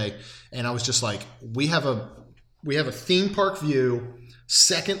birthday, and I was just like, we have a We have a theme park view,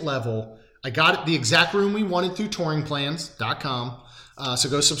 second level. I got the exact room we wanted through touringplans.com. So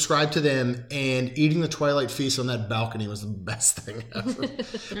go subscribe to them. And eating the Twilight Feast on that balcony was the best thing ever.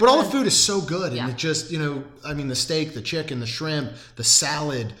 But all the food is so good. And it just, the steak, the chicken, the shrimp, the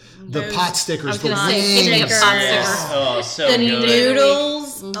salad, the pot stickers, the wings. Oh, so the good.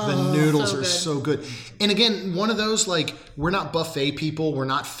 Noodles. The noodles are so good. And again, one of those, we're not buffet people. We're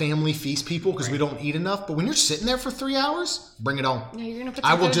not family feast people because we don't eat enough. But when you're sitting there for 3 hours, bring it on. Yeah, you're gonna put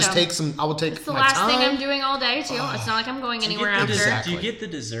I will food just down. take some. I will take It's the my last time. thing I'm doing all day, too. It's not like I'm going anywhere after. Exactly. Do you get the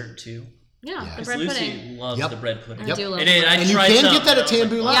dessert too? Yeah, the Because bread Lucy pudding. loves Yep. the bread pudding. I do love And the I bread And you tried can some, get that at and I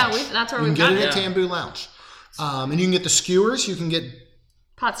was Tambu like, Lounge. Yeah, that's where you we've can get gotten it at Tambu Lounge. And you can get the skewers. You can get,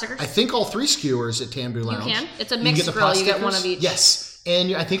 pot stickers. I think, all 3 skewers at Tambu Lounge. can. It's a You can mixed get the grill. pot You get one stickers. of each. Yes.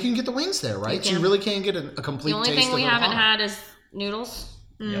 And I think you can get the wings there, right? You So you can. really can get a complete The only taste thing we of haven't Ohio. had is noodles.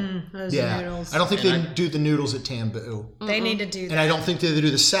 Those Yeah. noodles. I don't think And they do the noodles at Tambu. They need to do that. And I don't think they do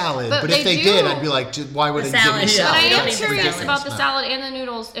the salad. But But if they they do. did, I'd be like, why would The it give me salad, yeah. salad? But I we don't am need the curious salad. about the salad and the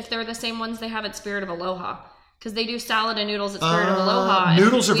noodles if they're the same ones they have at Spirit of Aloha. Because they do salad and noodles at Spirit of Aloha. and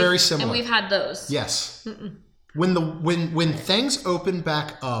noodles are we've- very similar. And we've had those. Yes. When things open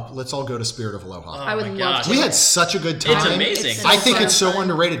back up, let's all go to Spirit of Aloha. I would my love gosh. to. We had such a good time. It's amazing. It's I so think it's so fun.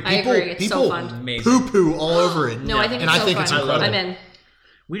 underrated. I People, agree. It's so people fun. Amazing. poo-poo all over it. No, I think and it's I so think fun. it's incredible. I'm in.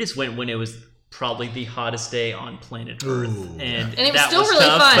 We just went when it was probably the hottest day on planet Earth, and And it was that still really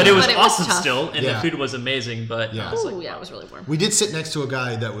tough, fun, but it was but it was awesome tough. still, and Yeah. the food was amazing. But Yeah. I was like, Ooh, yeah, it was really warm. We did sit next to a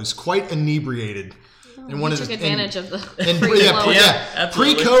guy that was quite inebriated. And We took advantage of the And free flow. Yeah,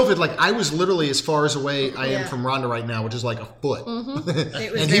 absolutely. pre-COVID, I was literally as far as away I am Yeah. from Rhonda right now, which is like a foot.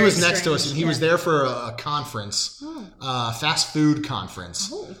 It was And he very was next to us, and strange, he was yeah. there for a conference, fast food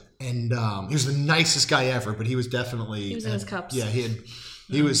conference. And he was the nicest guy ever, but he was definitely He was in his cups. Yeah,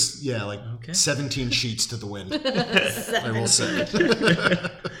 he was 17 sheets to the wind. I will say.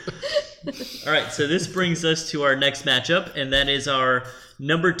 all right. So this brings us to our next matchup, and that is our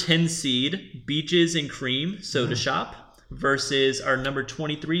number 10 seed Beaches and Cream Soda Shop versus our number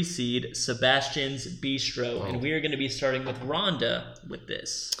 23 seed Sebastian's Bistro, and we are going to be starting with Rhonda with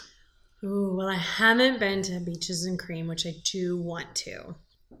this. Ooh, well, I haven't been to Beaches and Cream, which I do want to.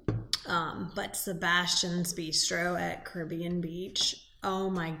 But Sebastian's Bistro at Caribbean Beach. Oh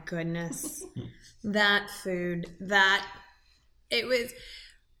my goodness. That food, it was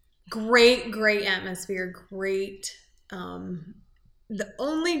great atmosphere, great. The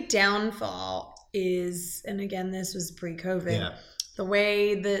only downfall is, and again, this was pre-COVID, Yeah. the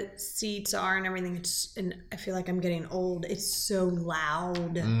way the seats are and everything, and I feel like I'm getting old. It's so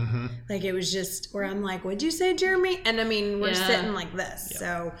loud. Mm-hmm. Like it was just where I'm like, what'd you say, Jeremy? And I mean, we're Yeah. sitting like this.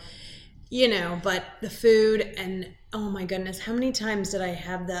 So, but the food and oh my goodness, how many times did I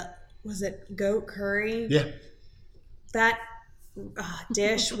have was it goat curry? Yeah. That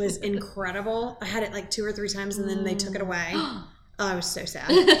dish was incredible. I had it like 2 or 3 times and then they took it away. I was so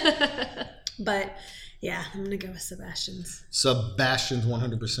sad. But yeah, I'm going to go with Sebastian's. Sebastian's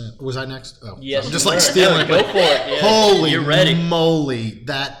 100%. Was I next? Oh, Yes, I'm just you like were. stealing. No, go for it. Yeah. Holy You're ready. moly,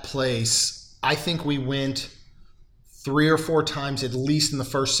 that place. I think we went 3 or 4 times at least in the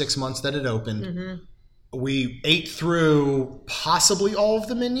first 6 months that it opened. Mm-hmm. We ate through possibly all of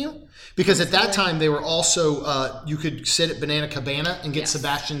the menu because at that time they were also you could sit at Banana Cabana and get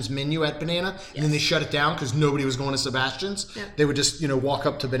Sebastian's menu at Banana, and then they shut it down because nobody was going to Sebastian's. Yeah. They would just walk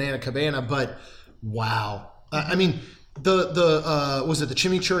up to Banana Cabana. But wow, I mean the was it the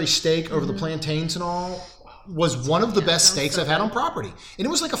chimichurri steak over the plantains and all was one of the best steaks I've had on property, and it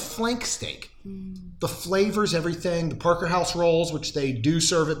was like a flank steak. The flavors, everything, the Parker House rolls, which they do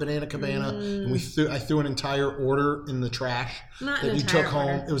serve at Banana Cabana, and I threw an entire order in the trash Not that an we entire took home.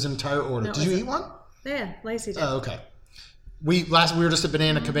 order. It was an entire order. No, it Did you wasn't. eat one? Yeah, Lacey did. Oh, okay. We were just at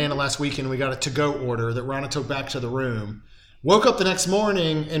Banana Cabana last weekend. We got a to-go order that Rhonda took back to the room. Woke up the next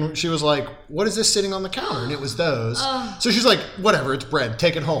morning and she was like, "What is this sitting on the counter?" And it was those. So she's like, "Whatever, it's bread.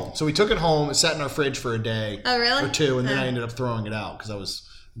 Take it home." So we took it home. It sat in our fridge for a day Oh, really? or 2, and then I ended up throwing it out because I was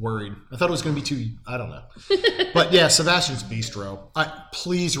worried. I thought it was going to be too. I don't know. But yeah, Sebastian's Bistro.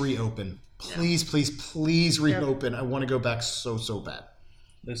 Please reopen. Please reopen. I want to go back so bad.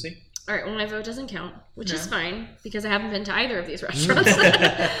 Lucy? All right, well, my vote doesn't count, which is fine because I haven't been to either of these restaurants.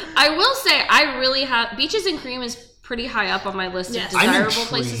 I will say I really have Beaches and Cream is pretty high up on my list Yes. of I'm desirable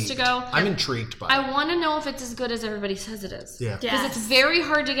places to intrigued. go. I'm intrigued by it. I want to know if it's as good as everybody says it is. Yeah. Because it's very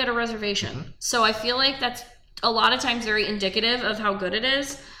hard to get a reservation. So I feel like that's a lot of times very indicative of how good it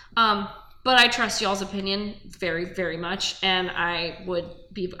is. But I trust y'all's opinion very, very much. And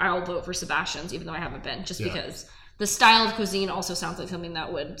I'll vote for Sebastian's, even though I haven't been, just because the style of cuisine also sounds like something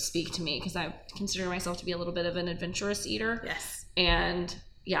that would speak to me because I consider myself to be a little bit of an adventurous eater. Yes. And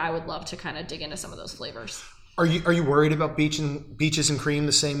yeah, I would love to kind of dig into some of those flavors. Are you worried about Beaches and Cream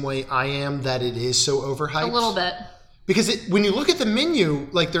the same way I am, that it is so overhyped? A little bit. Because when you look at the menu,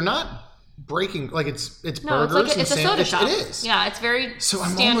 like they're not breaking, like it's No, burgers it's a and soda shop. It is. Yeah, it's very So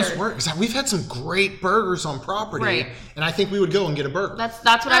I'm standard. almost worried because we've had some great burgers on property, Right. and I think we would go and get a burger. That's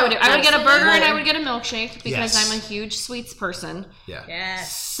what I would do. I would get a burger and Absolutely. I would get a milkshake because Yes. I'm a huge sweets person. Yeah.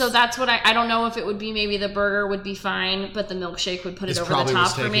 Yes. So that's what I don't know if it would be, maybe the burger would be fine, but the milkshake would put It's it over the probably top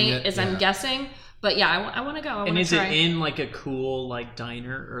what's for me, taking it, I'm yeah. guessing. But yeah, I want to go. I And want to is try. it in like a cool like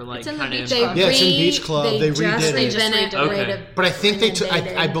diner or like It's in the kind of? beach They club. Yeah, it's in Beach Club. They redid it. They just redid it. Okay. But I think they took.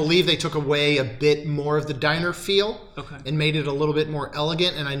 Inundated. I believe they took away a bit more of the diner feel, Okay. and made it a little bit more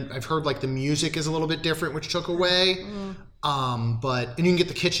elegant. And I've heard like the music is a little bit different, which took away. But and you can get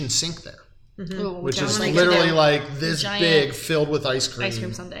the kitchen sink there, Ooh, which I is wanna literally do like this giant big, filled with ice cream. ice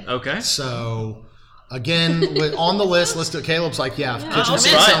cream sundae. Okay. So again, on the list, Caleb's like, yeah, kitchen I'll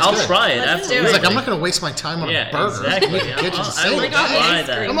sink try. sounds I'll good. try it. Let's do Absolutely. it. He's like, I'm not going to waste my time on Yeah, a burger. exactly. Give me the kitchen I sink. would try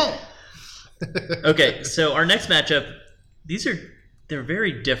that. Come on. Okay, so our next matchup, they're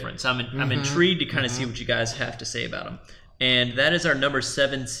very different. So I'm intrigued to kind of see what you guys have to say about them. And that is our number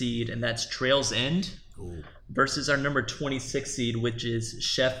 7 seed, and that's Trail's End, versus our number 26 seed, which is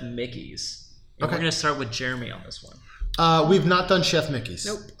Chef Mickey's. And Okay. we're going to start with Jeremy on this one. We've not done Chef Mickey's.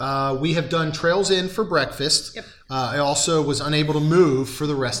 Nope. We have done Trails Inn for breakfast. Yep. I also was unable to move for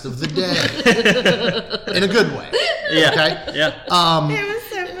the rest of the day. In a good way. Yeah. Okay. Yeah. It was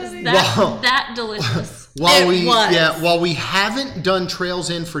so funny. That delicious. While It was. while we haven't done Trails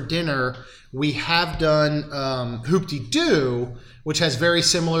Inn for dinner, we have done Hoop-de-Doo, which has very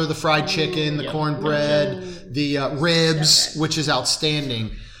similar, the fried chicken, the cornbread, the ribs, which is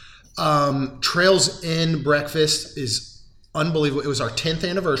outstanding. Trails Inn breakfast is unbelievable. It was our 10th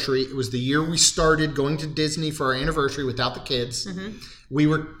anniversary. It was the year we started going to Disney for our anniversary without the kids. We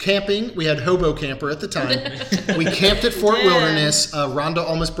were camping. We had Hobo Camper at the time. We camped at Fort Wilderness. Rhonda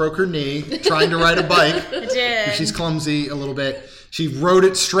almost broke her knee trying to ride a bike. I did. She's clumsy a little bit. She rode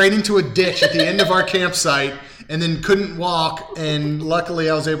it straight into a ditch at the end of our campsite and then couldn't walk. And luckily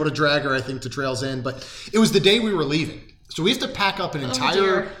I was able to drag her, I think, to Trails Inn. But it was the day we were leaving. So we have to pack up an entire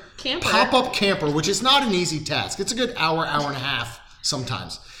dear. Camper. pop-up camper, which is not an easy task. It's a good hour and a half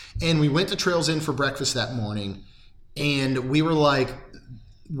sometimes. And we went to Trails Inn for breakfast that morning. And we were like,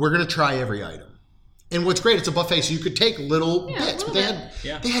 we're going to try every item. And what's great, it's a buffet, so you could take little bits. But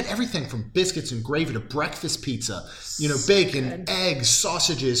they had everything from biscuits and gravy to breakfast pizza, bacon, eggs,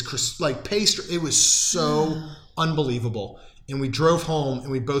 sausages, like pastry. It was so unbelievable. And we drove home and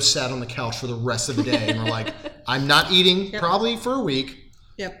we both sat on the couch for the rest of the day. And we're like, I'm not eating probably for a week.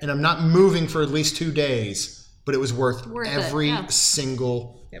 Yep. And I'm not moving for at least 2 days. But it was worth it, every yeah.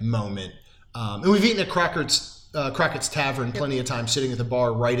 single moment. And we've eaten at Crockett's Tavern plenty of times, sitting at the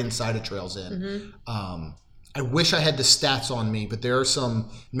bar right inside of Trails Inn. I wish I had the stats on me, but there are some,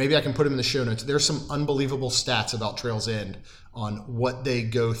 maybe I can put them in the show notes. There's some unbelievable stats about Trails Inn on what they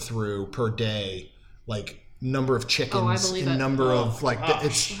go through per day, like number of chickens, believe and it. number of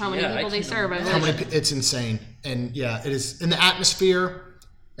it's How many people they serve? it's insane. And yeah, it is. And the atmosphere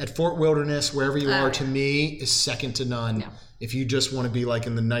at Fort Wilderness, wherever you are, to me, is second to none. Yeah. If you just want to be like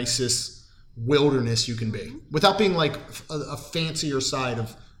in the nicest wilderness you can be, without being like a fancier side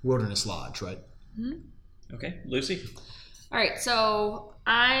of Wilderness Lodge, right? Okay, Lucy. All right, so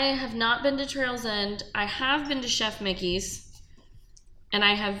I have not been to Trails End. I have been to Chef Mickey's, and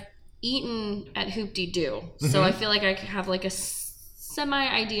I have eaten at Hoop-de-Doo. So I feel like I have like a semi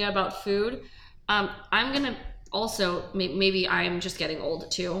idea about food. I'm gonna also, maybe I am just getting old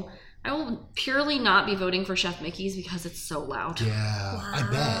too. I will purely not be voting for Chef Mickey's because it's so loud. Yeah, I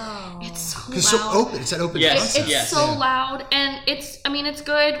bet. It's so loud. Because so open. It's that open Yes, concept. It's so loud, and it's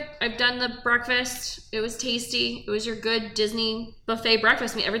good. I've done the breakfast. It was tasty. It was your good Disney buffet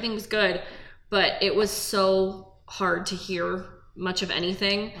breakfast. I mean, everything was good, but it was so hard to hear much of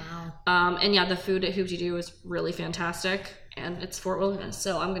anything. Wow. And yeah, the food at Hoop-de-Doo was really fantastic, and it's Fort Wilderness,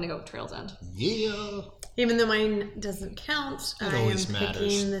 so I'm going to go with Trails End. Yeah. Even though mine doesn't count, I am always matters.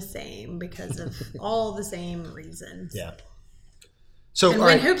 picking the same because of all the same reasons. Yeah. So, And all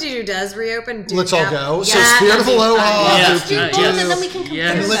when right, Hoop-de-Doo does reopen, do let's all that. go. So, Yeah, Spirit of that'd be Aloha. fun. Yeah. Let's do both, and then we can compare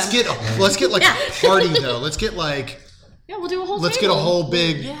Yes. And them. let's get like a party though. Let's get like Yeah, we'll do a whole let's table. get a whole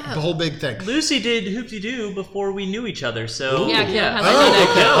big the whole big thing. Lucy did Hoop-de-Doo before we knew each other, so Yeah, Caleb has Oh, done it.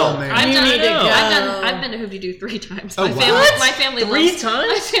 okay. Oh, man. I've been to Hoop-de-Doo 3 times. Oh, My wow. family Three loves,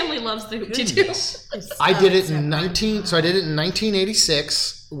 times? My family loves the Hoop-de-Doo. I did it in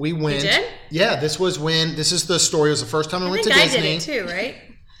 1986. We went. did? Yeah, this is the story. It was the first time I went to I Disney. did it too, right?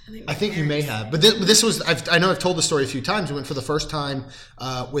 I think you may have, but this was. I know I've told the story a few times. We went for the first time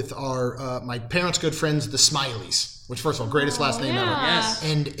with our my parents' good friends, the Smileys. Which, first of all, greatest last name ever. Yes.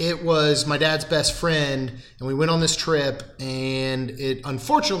 And it was my dad's best friend, and we went on this trip, and it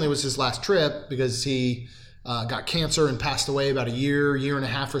unfortunately was his last trip because he got cancer and passed away about a year and a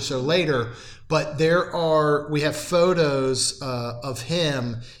half or so later. But we have photos of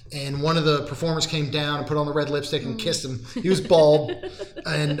him, and one of the performers came down and put on the red lipstick and kissed him. He was bald,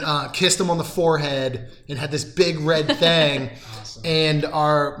 and kissed him on the forehead and had this big red thing. Awesome. And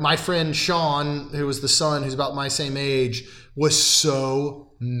my friend Sean, who was the son, who's about my same age, was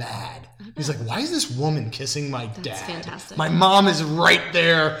so mad. He's like, why is this woman kissing my dad? That's fantastic. My mom is right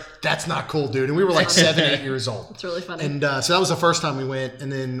there. That's not cool, dude. And we were like 7, 8 years old. It's really funny. And so that was the first time we went,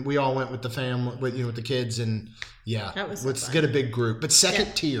 and then we all went with the family, with the kids, and That was so let's fun. get a big group. But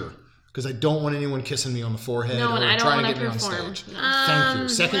second tier, because I don't want anyone kissing me on the forehead No, or and I don't trying to want get to me on perform. stage. No. Thank you.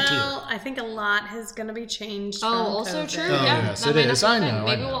 Second Well, I think a lot is going to be changed. Oh, from also COVID. true. Oh, Yeah, yes, that it might not is. be a I thing. know, I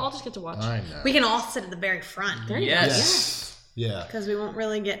Maybe know. we'll all just get to watch. I know. We can all sit at the very front There you go. Yes. Yeah. because we won't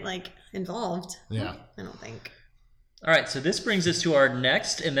really get involved. Yeah. I don't think. All right, so this brings us to our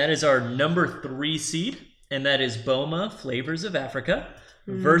next, and that is our number 3 seed, and that is Boma Flavors of Africa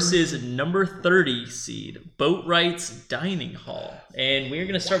versus number 30 seed, Boatwright's Dining Hall. And we're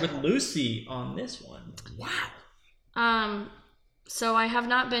going to start with Lucy on this one. Wow. So I have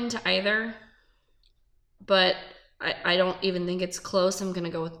not been to either, but I don't even think it's close. I'm gonna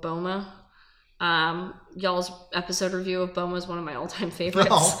go with Boma. Y'all's episode review of Boma is one of my all-time favorites.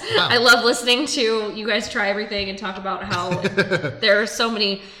 Oh, wow. I love listening to you guys try everything and talk about how there are so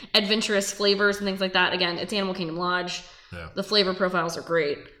many adventurous flavors and things like that. Again, it's Animal Kingdom Lodge. Yeah. The flavor profiles are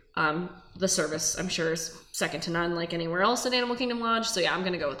great. The service, I'm sure, is second to none like anywhere else at Animal Kingdom Lodge. So yeah, I'm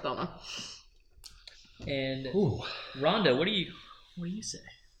gonna go with Boma. And Ooh. Rhonda, what do you say?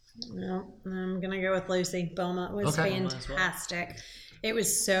 No, I'm going to go with Lucy. Boma was Okay. Boma as well. fantastic. It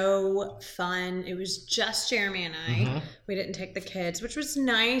was so fun. It was just Jeremy and I. We didn't take the kids, which was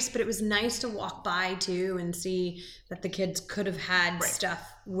nice, but it was nice to walk by too and see that the kids could have had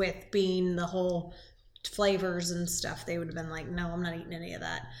stuff with being the whole flavors and stuff. They would have been like, no, I'm not eating any of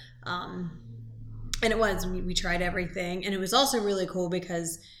that. And it was. We tried everything. And it was also really cool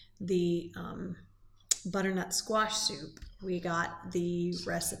because the butternut squash soup, we got the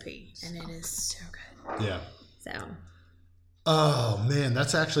recipe, and it is so good. Yeah. So... Oh man,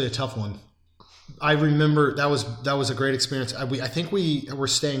 that's actually a tough one. I remember that was a great experience. I think we were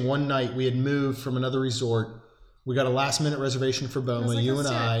staying one night. We had moved from another resort. We got a last minute reservation for Boma. I was like, You and let's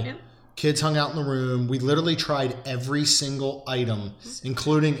do it. I. Yep. Kids hung out in the room. We literally tried every single item,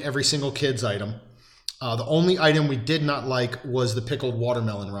 including every single kid's item. The only item we did not like was the pickled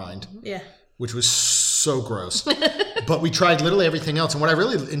watermelon rind, Yeah. which was so gross. But we tried literally everything else. And what I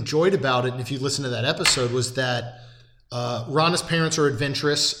really enjoyed about it, and if you listen to that episode, was that Rhonda's parents are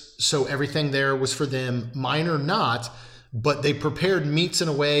adventurous, so everything there was for them. Mine are not, but they prepared meats in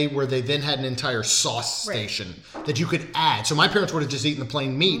a way where they then had an entire sauce station that you could add. So my parents would have just eaten the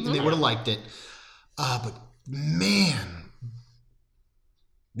plain meat and they would have liked it. But man,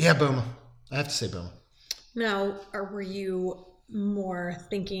 yeah, Boma. I have to say Boma. Now, or were you more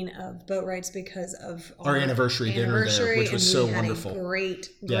thinking of Boatwright's because of Our anniversary dinner there, which was so wonderful. Great.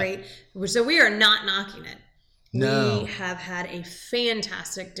 Yeah. So we are not knocking it. No. We have had a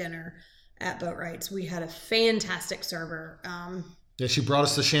fantastic dinner at Boatwright's. We had a fantastic server. Yeah, she brought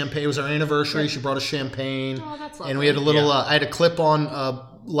us the champagne. It was our anniversary. She brought us champagne. Oh, that's And we had a lovely. little, I had a clip on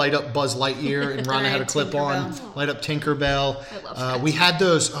light up Buzz Lightyear, and Rhonda had a clip on Tinkerbell. light up Tinkerbell. I love that. We had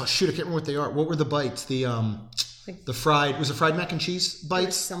those, oh shoot, I can't remember what they are. What were the bites? The fried, was it fried mac and cheese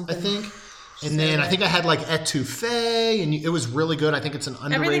bites, something. I think? And then I think I had like etouffee, and it was really good. I think it's an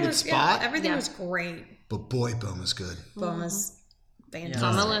underrated spot. Everything was great. But boy, Boma's good. Boma's It's on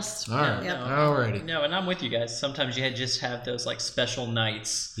fantastic. the list. All right. Yep. Alrighty. No, and I'm with you guys. Sometimes you just have those like special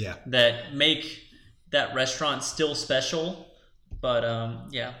nights Yeah. that make that restaurant still special. But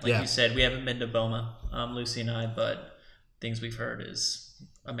yeah, like Yeah. you said, we haven't been to Boma, Lucy and I, but things we've heard is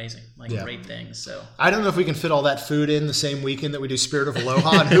amazing, like Yeah. great things. So I don't know if we can fit all that food in the same weekend that we do Spirit of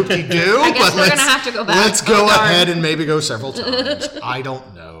Aloha and Hoop-de-Doo. I guess but we're let's- gonna have to go back. Let's go Oh, darn. ahead and maybe go several times. I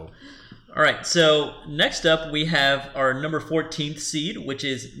don't know. all right, so next up we have our number 14th seed, which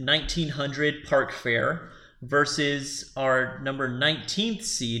is 1900 Park Fair, versus our number 19th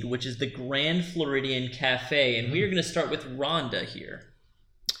seed, which is the Grand Floridian Cafe. And we are going to start with Rhonda here.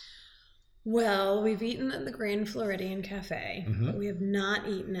 Well, we've eaten at the Grand Floridian Cafe, Mm-hmm. but we have not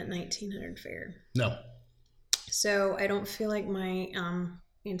eaten at 1900 Fair. No. So I don't feel like my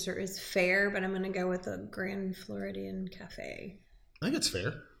answer is fair, but I'm going to go with the Grand Floridian Cafe. I think it's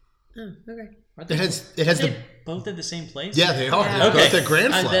fair. Oh, okay. It has the both at the same place? Yeah, they are. Yeah. They're Okay. both at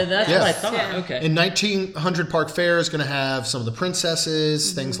Grand Flo. That's Yeah. what I thought. Yeah. Okay. And 1900 Park Fair is going to have some of the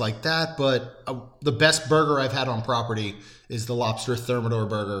princesses, things like that. But the best burger I've had on property is the Lobster Thermidor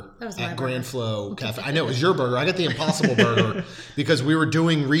burger That was my at Grand burger. Flo Cafe. I know it was your burger. I got the Impossible burger because we were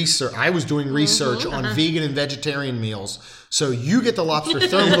doing research. I was doing research on vegan and vegetarian meals. So you get the Lobster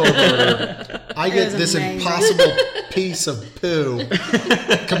Thermidor burger. I get was this amazing. impossible piece of poo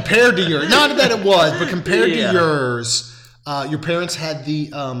compared to yours. Not that it was, but compared to yours. Your parents had the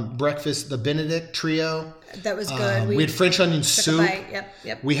breakfast, the Benedict trio. That was good. We had French onion took a soup. bite.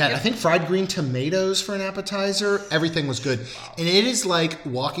 Yep. We had, I think, fried green tomatoes for an appetizer. Everything was good. And it is like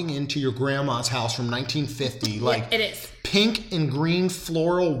walking into your grandma's house from 1950. Like it is. pink and green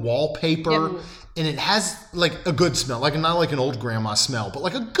floral wallpaper. Yep. And it has like a good smell. Like not like an old grandma smell, but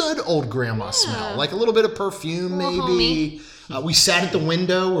like a good old grandma smell. Like a little bit of perfume maybe. We sat at the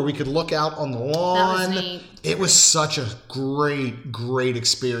window where we could look out on the lawn. neat. It was such a great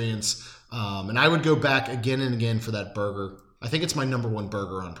experience. And I would go back again and again for that burger. I think it's my number one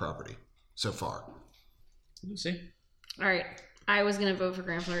burger on property so far. Lucy? All right. I was gonna vote for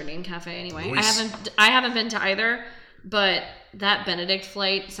Grand Floridian Cafe anyway. Nice. I haven't been to either, but that Benedict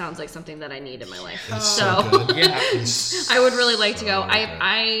flight sounds like something that I need in my life. So good. Yeah. I would really like to go. So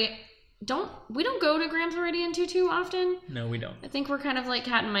good. We don't go to Grand Floridian too often. No, we don't. I think we're kind of like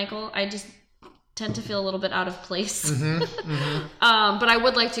Kat and Michael. I just tend to feel a little bit out of place. But I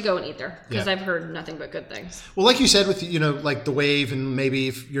would like to go in either because Yeah. I've heard nothing but good things. Well, like you said with, like the Wave, and maybe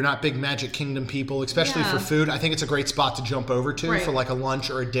if you're not big Magic Kingdom people, especially Yeah. for food, I think it's a great spot to jump over to Right. for like a lunch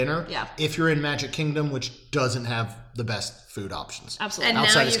or a dinner. Yeah. If you're in Magic Kingdom, which doesn't have the best food options. Absolutely. And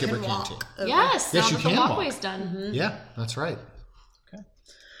Outside now of you Skipper can Canteen. walk. over. Yes, Yes, now you that can the walk. walkway's done. Yeah, that's right.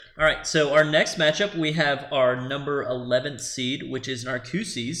 All right, so our next matchup, we have our number 11th seed, which is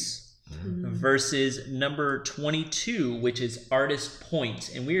Narcoossee's, versus number 22, which is Artist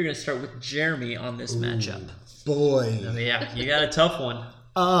Point. And we are going to start with Jeremy on this matchup. Boy. Yeah, you got a tough one.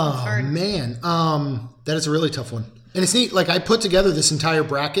 Oh, man. That is a really tough one. And it's neat. Like, I put together this entire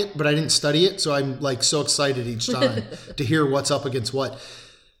bracket, but I didn't study it. So I'm, like, so excited each time to hear what's up against what.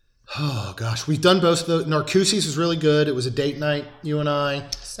 Oh, gosh. We've done both of those. Narcoossee's was really good. It was a date night, you and I.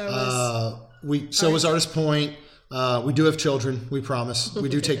 So was So was Artist Point. We do have children. We promise. We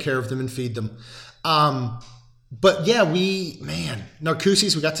do take care of them and feed them. But yeah,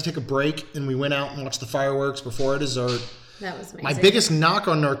 Narcoossee's, we got to take a break and we went out and watched the fireworks before our dessert. that was amazing. My biggest knock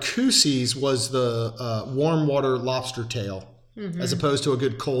on Narcoossee's was the warm water lobster tail, as opposed to a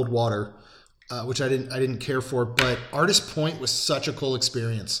good cold water, which I didn't care for. But Artist Point was such a cool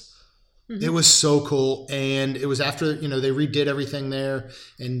experience. It was so cool, and it was after they redid everything there,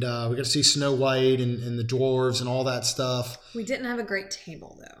 and we got to see Snow White and the dwarves and all that stuff. We didn't have a great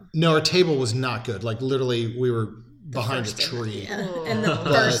table though. No, our table was not good. Like literally, we were behind a tree. And the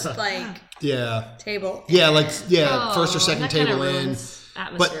first Yeah. table. Oh, first or second that kinda table in. ruins But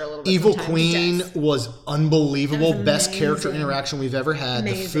atmosphere a little bit Evil sometimes. Queen Yes. was unbelievable. That was Best character amazing. interaction we've ever had.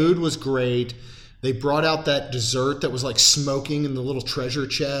 Amazing. The food was great. They brought out that dessert that was like smoking in the little treasure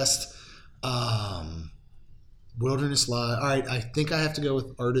chest. Wilderness Live. All right, I think I have to go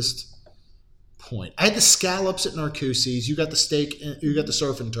with Artist Point. I had the scallops at Narcoossee's. You got the steak. You got the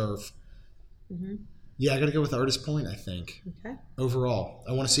surf and turf. Yeah, I got to go with Artist Point. I think Okay. overall,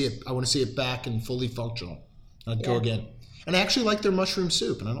 I want to see it. I want to see it back and fully functional. I'd go Yeah. again. And I actually like their mushroom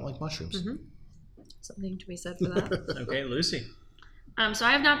soup, and I don't like mushrooms. Something to be said for that. Okay, Lucy. So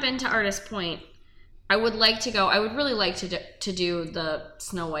I have not been to Artist Point. I would like to go. I would really like to do the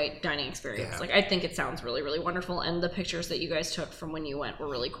Snow White dining experience. Yeah. Like, I think it sounds really, really wonderful. And the pictures that you guys took from when you went were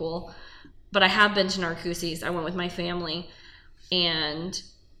really cool. But I have been to Narcoossee's. I went with my family, and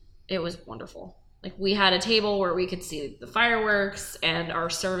it was wonderful. Like, we had a table where we could see the fireworks, and our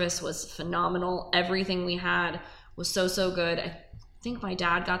service was phenomenal. Everything we had was so good. I think my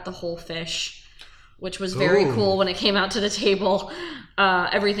dad got the whole fish, which was very Ooh. cool when it came out to the table.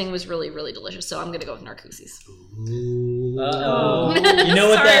 Everything was really, really delicious. So I'm going to go with Narcoossee's. Uh-oh. You know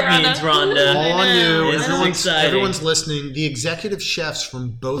what Sorry, that Rhonda. means, Rhonda. All on you. This is exciting. Everyone's listening. The executive chefs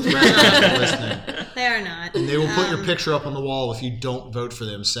from both restaurants are listening. They are not. And they will put your picture up on the wall if you don't vote for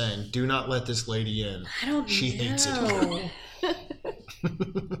them, saying, "Do not let this lady in. I don't She know. hates it."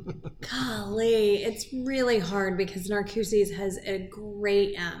 Golly, it's really hard because Narcoossee's has a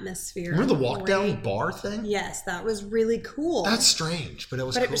great atmosphere. Remember the walk down Great- bar thing? Yes, that was really cool. That's strange, but it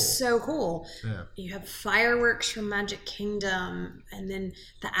was but cool. it was so cool. Yeah. You have fireworks from Magic Kingdom, and then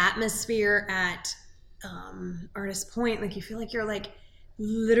the atmosphere at Artist Point. Like, you feel like you're like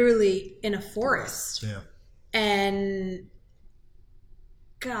literally in a forest. Yeah. And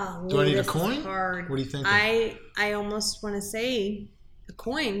golly, Do I need a this is coin? hard. What do you think? I almost want to say a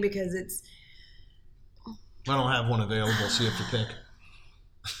coin because it's I don't have one available, so you have to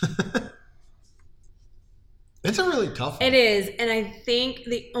pick. It's a really tough one. it is, and I think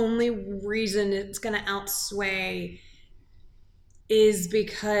the only reason it's going to outweigh is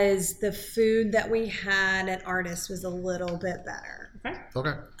because the food that we had at Artist was a little bit better.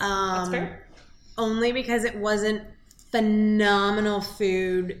 Okay. That's fair. Only because it wasn't phenomenal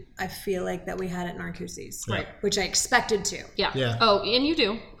food, I feel like, that we had at Narcoossee's. Right. Which I expected to. Yeah. Yeah. Oh, and you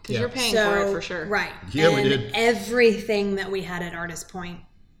do because Yeah. you're paying for it for sure. Right. Yeah, we and did. everything that we had at Artist Point,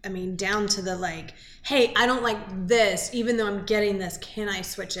 I mean, down to the like, hey, I don't like this, even though I'm getting this, can I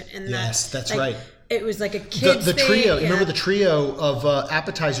switch it? And Yes, that's like, right. It was like a kid's The thing. trio, yeah. remember the trio of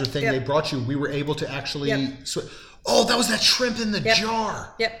appetizer thing Yep. they brought you? We were able to actually Yep. Oh, that was that shrimp in the Yep.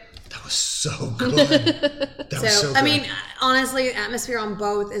 jar. Yep. That was so good. That was so good. I mean, honestly, the atmosphere on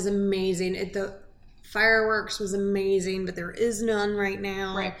both is amazing. The fireworks was amazing, but there is none right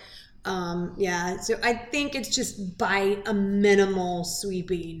now. Right. Yeah, so I think it's just by a minimal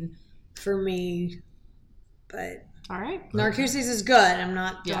sweeping for me. But All right. Narcoossee's is good. I'm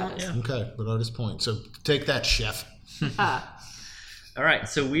not. Yeah, don't- it is. Okay, but Artist Point. So take that, chef. All right,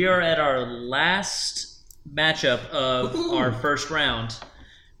 so we are at our last matchup of our first round,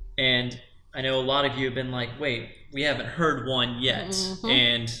 and I know a lot of you have been like, wait, we haven't heard one yet,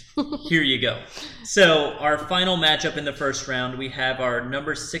 and here you go. So our final matchup in the first round, we have our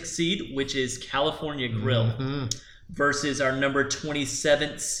number 6 seed, which is California Grill, versus our number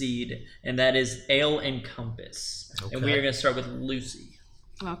 27th seed, and that is Ale and Compass. And we Okay. are going to start with Lucy.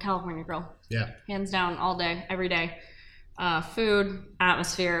 Oh, California Grill. Yeah. Hands down, all day, every day. Food,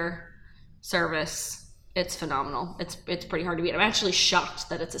 atmosphere, service. It's phenomenal. It's pretty hard to beat. I'm actually shocked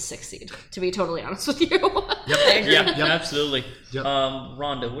that it's a 6 seed, to be totally honest with you. Yep. Yeah, absolutely. Yep.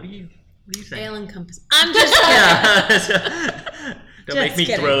 Rhonda, what do you think? Ale and Compass. I'm just kidding. Don't make me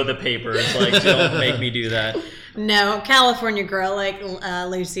kidding. throw the papers. Like, don't make me do that. No, California Grill, like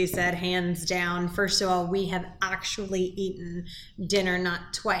Lucy said, hands down. First of all, we have actually eaten dinner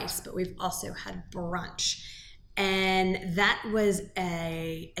not twice, but we've also had brunch. And that was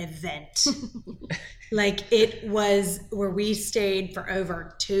a event. Like, it was where we stayed for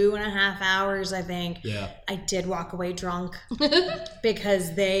over 2.5 hours, I think. Yeah. I did walk away drunk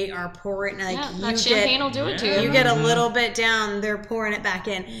because they are pouring, like, Yeah, you that champagne get, will do it to Yeah. you. you get a little bit down, they're pouring it back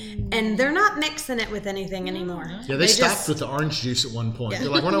in. And they're not mixing it with anything anymore. Yeah, they stopped with the orange juice at one point. Yeah. They're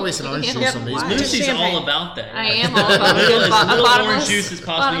like, we're not wasting orange Yep. juice on these. Why? bitches. Lucy's champagne. all about that. I am all about As it. little Bottomless- orange juice as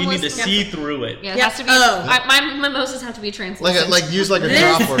possible. You need to bottomless- see through it. Yeah, it Yep. has to be. Oh. My mimosas have to be translucent. Like use like a This-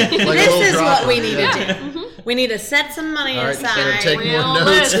 dropper. Like a This little is dropper. what we need Yeah. to do. We need to set some money All right, so aside take Real more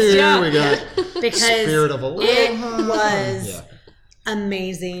notes list, here. yeah. We got because Spirit of a it was Yeah.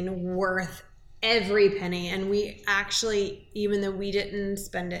 amazing, worth every penny. And we actually, even though we didn't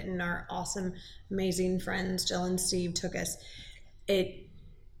spend it and our awesome, amazing friends, Jill and Steve, took us, it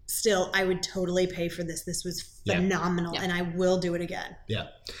still, I would totally pay for this. This was Yeah. phenomenal, Yeah. and I will do it again. Yeah.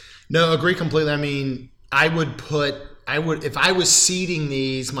 No, agree completely. I mean, I would if I was seeding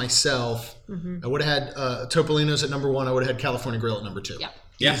these myself, I would have had Topolino's at number 1. I would have had California Grill at number 2. Yeah.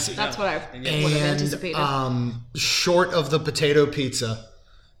 Yeah. Easy. That's what I would have And anticipated. short of the potato pizza,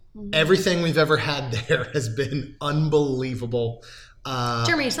 everything we've ever had there has been unbelievable.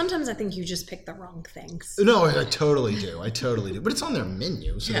 Jeremy, sometimes I think you just pick the wrong things. No, I totally do. But it's on their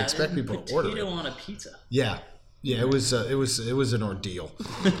menu, so they expect people to order Potato it. on a pizza. Yeah, it was an ordeal,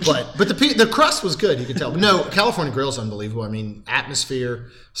 but the crust was good. You could tell. But no, California Grill's unbelievable. I mean,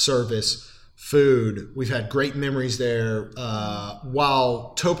 atmosphere, service, food. We've had great memories there.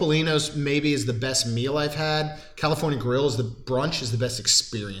 While Topolino's maybe is the best meal I've had, California Grill is the brunch is the best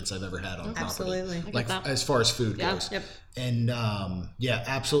experience I've ever had on property. Absolutely. Like that. as far as food Yeah. goes. Yep. And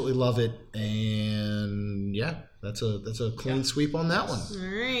absolutely love it. And yeah, that's a clean sweep on that one. All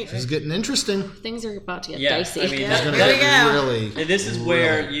right. It's getting interesting. Things are about to get Yeah, dicey. I mean, Yeah. It's gonna There we get go. really. And this is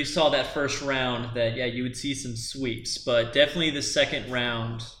where you saw that first round that, you would see some sweeps. But definitely the second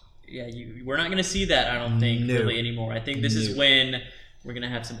round, we're not going to see that, I don't think, No. really anymore. I think this is No. when we're going to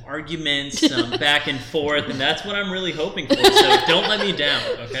have some arguments, some back and forth, and that's what I'm really hoping for. So don't let me down,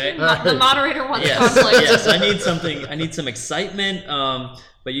 okay? The moderator wants Yes, conflict. yes, I need something. I need some excitement.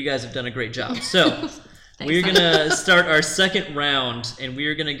 But you guys have done a great job. So we're gonna start our second round, and we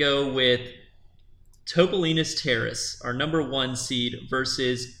are gonna go with Topolino's Terrace, our number 1 seed,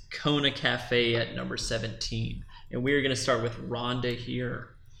 versus Kona Cafe at number 17. And we are gonna start with Rhonda here.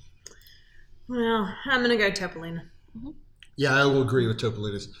 Well, I'm gonna go Topolino. Yeah, I will agree with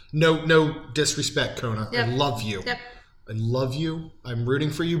Topolinos. No disrespect, Kona. Yep. I love you. Yep. I love you. I'm rooting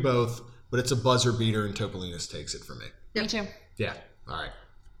for you both, but it's a buzzer beater, and Topolinos takes it for me. Me too. Yeah. All right.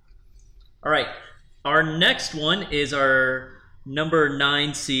 All right. Our next one is our number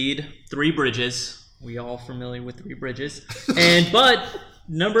 9 seed, Three Bridges. We all familiar with Three Bridges. But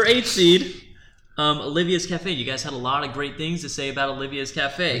number 8 seed, Olivia's Cafe. You guys had a lot of great things to say about Olivia's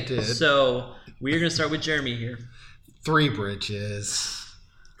Cafe. I did. So we're going to start with Jeremy here. Three Bridges.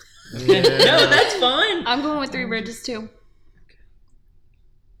 No, that's fine. I'm going with Three Bridges too.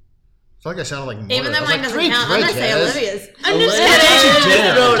 I feel like I sounded like Marta. Even though I was mine like, doesn't Three count, I'm gonna say Bridges? Olivia's. I'm just Olivia. kidding.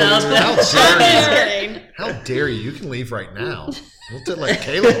 How Throw it out. dare I'm you? just kidding. How dare you? You can leave right now. We'll let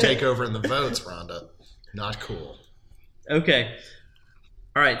Caleb take over in the votes, Rhonda. Not cool. Okay.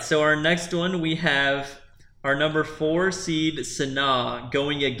 All right. So our next one, we have our number 4 seed, Sanaa,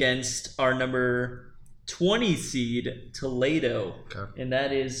 going against our number 20 seed, Toledo. Okay. And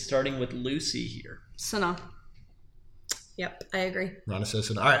that is starting with Lucy here. Sanaa. Yep, I agree. Rhonda says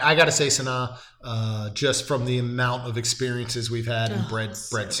Sanaa. All right, I got to say Sanaa, just from the amount of experiences we've had in bread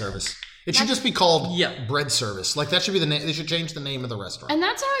service. It should just be called bread service. Like, that should be the name. They should change the name of the restaurant. And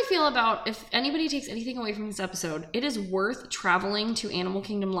that's how I feel about, if anybody takes anything away from this episode, it is worth traveling to Animal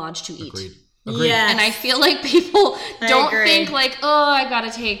Kingdom Lodge to eat. Agreed. Yes. And I feel like people don't agree. think like, oh, I gotta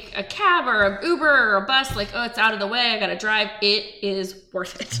take a cab or an Uber or a bus. Like, oh, it's out of the way. I gotta drive. It is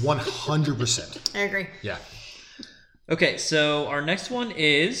worth it. 100%. I agree. Yeah. Okay, so our next one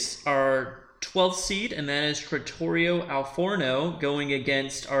is our 12th seed, and that is Trattoria Al Forno going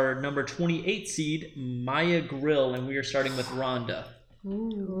against our number 28 seed, Maya Grill, and we are starting with Rhonda.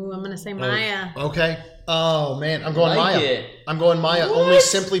 Ooh, I'm going to say Maya. Okay. Oh, man. I'm going Like Maya. it. I'm going Maya only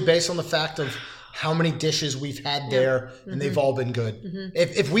simply based on the fact of how many dishes we've had there, and they've all been good.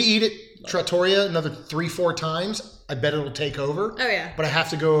 If we eat at Trattoria another 3-4 times, I bet it'll take over. Oh, yeah. But I have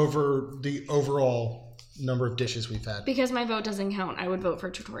to go over the overall number of dishes we've had. Because my vote doesn't count. I would vote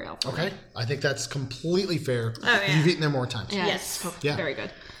for Tutorial. Okay. I think that's completely fair. Oh, yeah. You've eaten there more times. Yeah, Yes. it's Yeah. very good.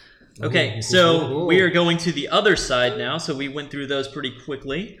 Okay, so we are going to the other side now, so we went through those pretty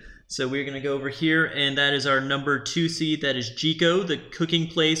quickly. So we're going to go over here, and that is our number 2 seed. That is Jiko, the cooking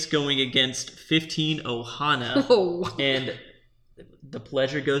place, going against 15 Ohana. Oh. And the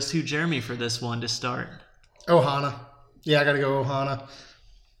pleasure goes to Jeremy for this one to start. Ohana. Yeah, I got to go Ohana.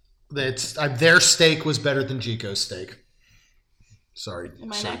 Their steak was better than Jiko's steak. Sorry,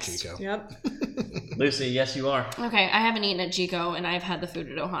 Am I sorry, next? Jiko. Yep. Lucy, yes, you are. Okay, I haven't eaten at Jiko, and I've had the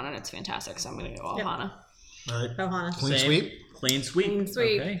food at Ohana, and it's fantastic, so I'm going to go Ohana. All right. Ohana. Clean Same. sweep. Clean sweep. Clean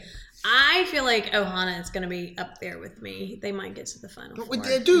sweep. Okay. I feel like Ohana is going to be up there with me. They might get to the final four.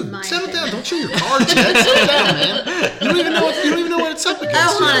 Dude, in my settle down. opinion. Don't show your cards yet. Settle down, man. You don't even know what it's up against.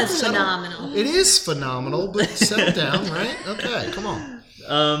 Ohana's yet. Settle- phenomenal. It is phenomenal, but settle down, right? Okay, come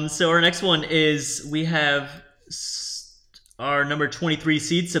on. So our next one is we have our number 23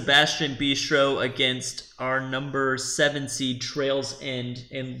 seed, Sebastian Bistro, against our number 7 seed, Trails End.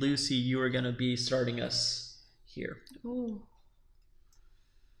 And Lucy, you are going to be starting us here. Ooh.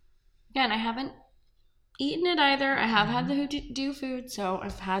 Again, I haven't eaten it either. I have had the Hoodoo food, so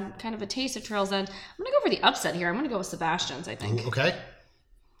I've had kind of a taste of Trails End. I'm going to go for the upset here. I'm going to go with Sebastian's, I think. Okay.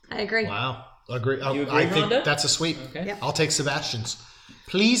 I agree. Wow. Agree. You agree, I think Rhonda? that's a sweep. Okay. Yep. I'll take Sebastian's.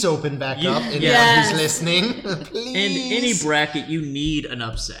 Please open back You- up. Anyone Yes. who's listening, please. In any bracket, you need an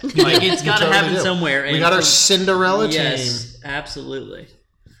upset. Like, it's got to totally happen do. somewhere. We and got our for- Cinderella Yes, team. absolutely.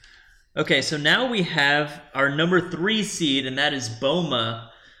 Okay, so now we have our number 3 seed, and that is Boma,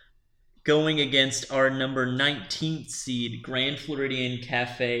 going against our number 19th seed, Grand Floridian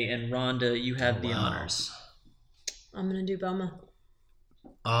Cafe. And Rhonda, you have the honors. I'm going to do Boma.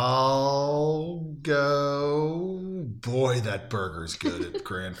 I'll go. Boy, that burger's good at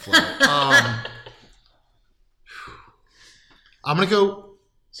Grand Flow. I'm gonna go.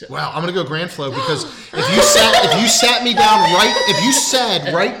 Wow, I'm gonna go Grand Flow because if you sat me down right, if you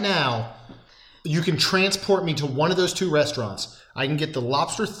said right now, you can transport me to one of those 2 restaurants. I can get the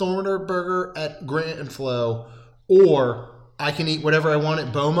lobster Thorner burger at Grand Flow, or I can eat whatever I want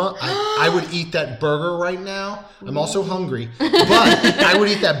at Boma. I would eat that burger right now. I'm also hungry, but I would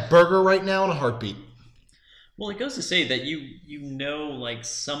eat that burger right now in a heartbeat. Well, it goes to say that you know, like,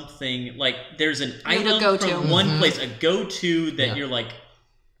 something, like, there's an You have a item go-to. from one place, a go-to that Yeah. you're like,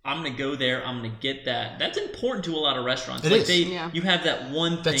 I'm going to go there, I'm going to get that. That's important to a lot of restaurants. It like is. Yeah. You have that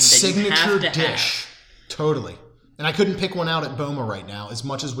one thing That that signature you have to dish. have. Totally. And I couldn't pick one out at Boma right now, as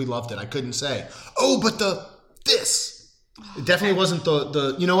much as we loved it. I couldn't say, oh, but this. It definitely wasn't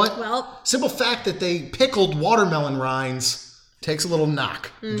the you know what? Well, Simple fact that they pickled watermelon rinds Takes a little knock.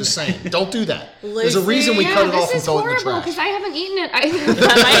 I'm just saying. Don't do that. There's a reason we cut it off and This is throw it in the horrible trash. because I haven't eaten it either of them.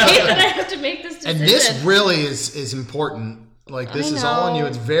 I hate that I have to make this decision. And this really is important. Like, this is all on you.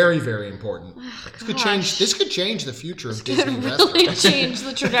 It's very, very important. This could change the future of Disney Could really restaurants. change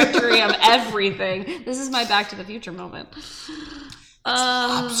the trajectory of everything. This is my Back to the Future moment.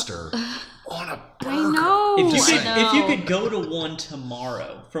 Lobster on a burger. I know. If you could go to one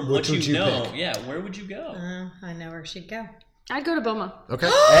tomorrow, from Which what would you you know, pick? yeah, where would you go? I know where she'd go. I'd go to Boma. Okay.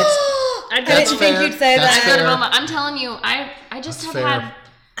 I That's didn't fair. think you'd say That's I'd that. go to fair. Boma. I'm telling you, I just That's have fair. had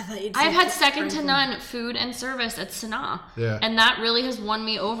I thought you'd I've say had second to Frozen. none food and service at Sanaa. Yeah. And that really has won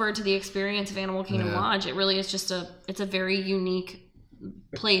me over to the experience of Animal Kingdom Yeah. Lodge. It really is just it's a very unique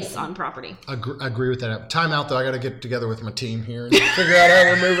place on property. I agree with that. Time out, though. I got to get together with my team here and figure out how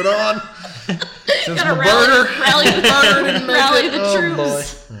we're moving on. Since Gotta my rally the burger didn't make rally it. the Oh,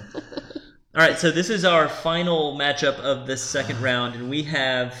 troops. boy. All right, so this is our final matchup of this second round, and we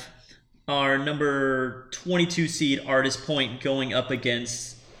have our number 22 seed Artist Point going up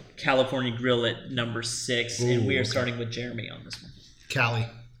against California Grill at number 6, and we are starting with Jeremy on this one.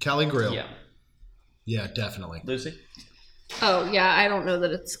 Cali Grill. Yeah, Yeah, definitely. Lucy. Oh, yeah, I don't know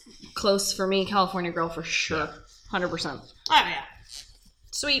that it's close for me. California Grill for sure. 100%. Oh, yeah.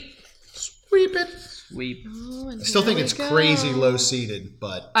 Sweet. Sweep it. We I still think it's crazy low seated,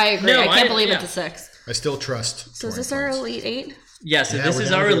 but I agree. No, I can't I- believe yeah. it's a 6. I still trust. So is 20 this our points. Elite 8? Yeah, so Yeah, this we're is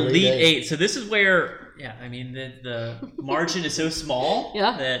down our to Elite Elite Eight. 8. So this is where, the margin is so small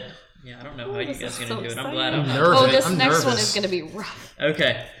Yeah. that, I don't know how you this guys are is going to so do it. I'm exciting. glad I'm not. nervous. Oh, this I'm next one nervous. is going to be rough.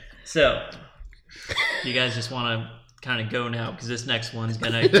 Okay, so you guys just want to kind of go now because this next one is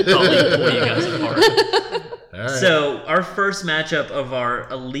going to probably pull you guys apart. All right. So our first matchup of our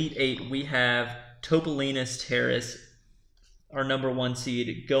Elite 8, we have Topolinos Terrace, our number 1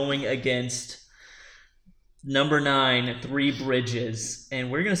 seed, going against number 9, Three Bridges.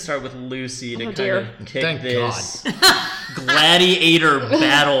 And we're going to start with Lucy to Oh, kind dear. of kick Thank this gladiator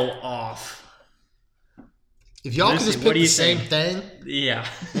battle off. if y'all could Lucy, just what pick do the you same think? thing Yeah.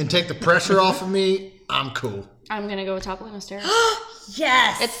 and take the pressure off of me, I'm cool. I'm going to go with Topolinos Terrace.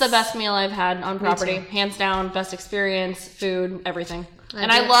 Yes. It's the best meal I've had on property. too. Hands down, best experience, food, everything. I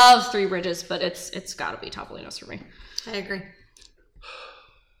And I agree. love Three Bridges, but it's got to be Topolinos for me. I agree.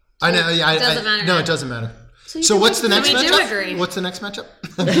 I know. Yeah, Doesn't matter. No, it doesn't matter. you So can what's the pick- next we do matchup? agree. What's the next matchup?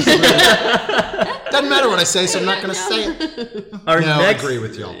 Doesn't matter what I say, so I'm not going to say it. Our No, next, I agree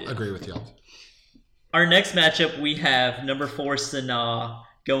with y'all. Our next matchup, we have number 4, Sanaa,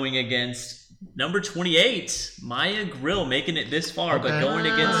 going against number 28, Maya Grill, making it this far, but Okay. going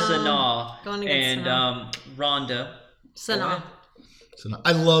against Sanaa. Going against and Rhonda. Sanaa.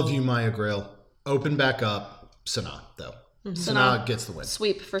 I love you, Maya Grill. Open back up. Sanaa, though. Sanaa gets the win.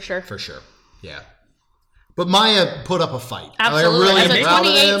 Sweep for sure. For sure. Yeah. But Maya put up a fight. Absolutely. I really As am a proud of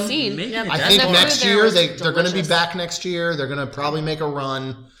 28 them. seed. Making Yep. it I that think the far. food next there year was they're going to be delicious. back next year. They're going to probably make a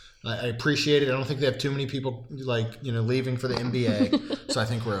run. I appreciate it. I don't think they have too many people leaving for the NBA, so I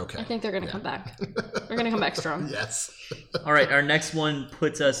think we're okay. I think they're going to come back. They're going to come back strong. Yes. All right, our next one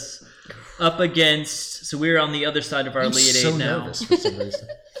puts us up against. So we're on the other side of our I'm Elite so 8 now. nervous for some reason.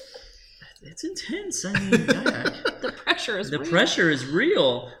 It's intense. I mean, God. The pressure is The real. pressure is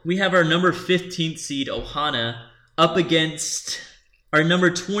real. We have our number 15th seed, Ohana, up against our number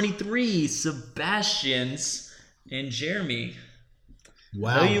 23, Sebastian's, and Jeremy.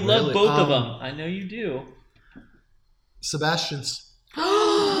 Wow. I know you love really? both of them. I know you do. Sebastian's.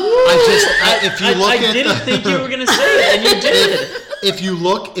 If you look I at didn't think you were going to say it, and you did. if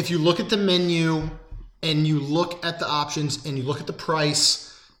you look at the menu and you look at the options and you look at the price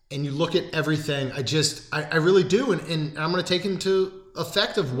and you look at everything, I really do, and I'm going to take into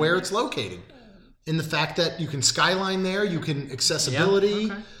effect of where it's located, in the fact that you can skyline there, you can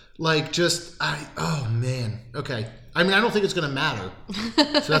accessibility, oh man, okay. I mean, I don't think it's going to matter,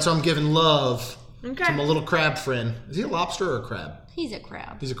 so that's why I'm giving love to my little crab friend. Is he a lobster or a crab? He's a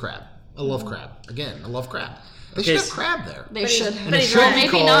crab. He's a crab. I love crab. Again, I love crab. They Okay, should have crab there. They should. And it should be Maybe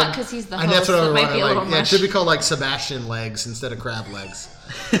called, not because he's the and host. that's what That might I be a little like. Yeah, it much. should be called like Sebastian legs instead of crab legs.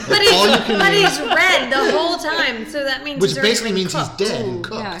 But he's red the whole time, so that means Which he's already basically been means he's cooked. dead and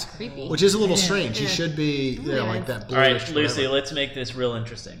cooked. Yeah, creepy. Which is a little strange. He should be like that All bluish. right, Lucy, whatever. let's make this real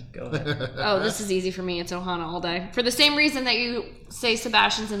interesting. Go ahead. Oh, this is easy for me. It's Ohana all day. For the same reason that you say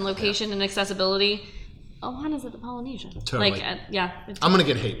Sebastian's in location and accessibility, Ohana's at the Polynesian. Totally. I'm gonna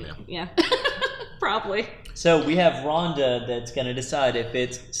get hate mail. Yeah. Probably. So we have Rhonda that's going to decide if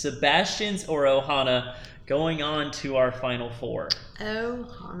it's Sebastian's or Ohana going on to our final 4. Oh,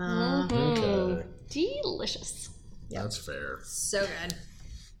 Hana. Okay, Delicious. that's fair. So good.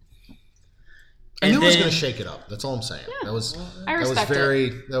 I knew I was then- going to shake it up. That's all I'm saying. That was I respect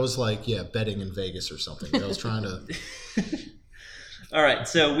that was like betting in Vegas or something. I was trying to. All right,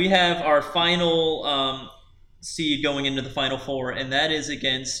 so we have our final seed going into the Final Four, and that is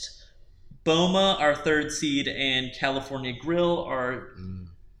against Boma, our 3rd seed, and California Grill, our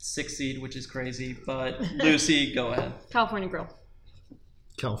 6th seed, which is crazy. But Lucy, go ahead. California Grill.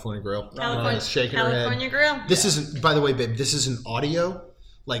 California Grill. California, Shaking her head. California Grill. This isn't, by the way, babe, this isn't audio.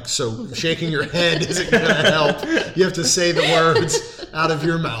 Like, so shaking your head isn't going to help. You have to say the words out of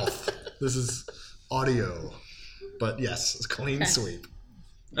your mouth. This is audio. But yes, it's clean sweep.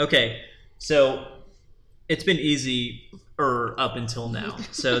 Okay, so it's been easy up until now.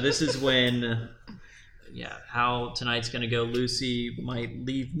 So this is when, how tonight's going to go. Lucy might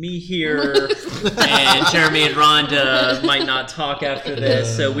leave me here, and Jeremy and Rhonda might not talk after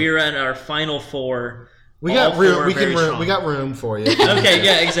this. So we're at our Final Four. We got All room. four We very can room. strong. We got room for you. Okay,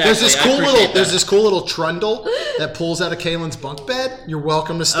 yeah, exactly. There's this I cool appreciate little. that. There's this cool little trundle that pulls out of Kaylin's bunk bed. You're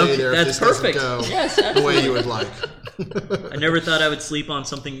welcome to stay Okay, there. that's if this perfect. Doesn't go Yes, the way you would like. I never thought I would sleep on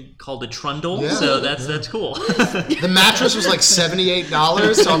something called a trundle, Yeah. so that's cool. The mattress was like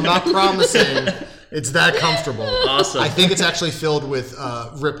 $78, so I'm not promising it's that comfortable. Awesome. I think it's actually filled with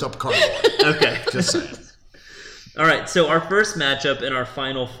ripped up cardboard. Okay. Just saying. All right, so our first matchup in our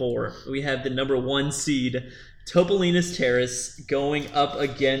Final Four, we have the number 1 seed, Topolinas Terrace, going up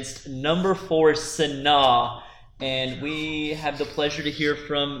against number 4, Sanaa. And we have the pleasure to hear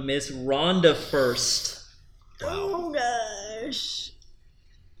from Miss Rhonda first. Oh gosh.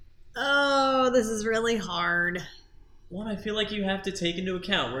 Oh, this is really hard. Well, I feel like you have to take into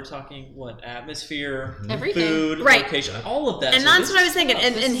account, we're talking, atmosphere, Everything. food, Right. location, all of that. And So that's this what I is was thinking. tough.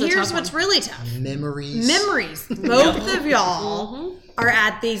 And This is a here's tough what's one. really tough. Memories. Memories. Both of y'all are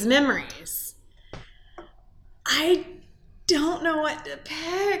at these memories. I don't know what to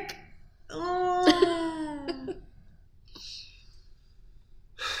pick. Oh.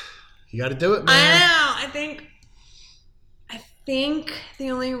 You got to do it, I man. know. I think the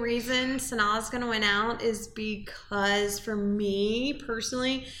only reason Sanaa's going to win out is because, for me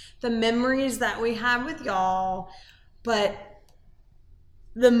personally, the memories that we have with y'all, but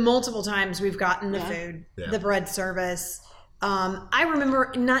the multiple times we've gotten the food, the bread service. I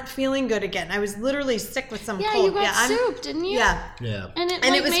remember not feeling good again. I was literally sick with some Yeah, cold. you got soup, didn't you? Yeah. Yeah. And it, And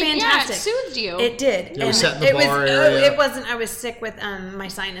like, it was made, fantastic. Yeah, it soothed you. It did. Yeah, we sat in the it was, bar area. it wasn't, I was sick with my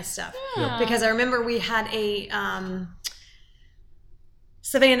sinus stuff. Yeah. Because I remember we had a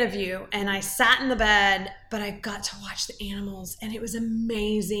Savannah view, and I sat in the bed, but I got to watch the animals, and it was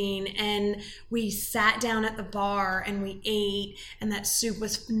amazing. And we sat down at the bar and we ate, and that soup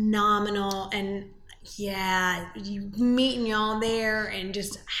was phenomenal. And yeah, you meeting y'all there, and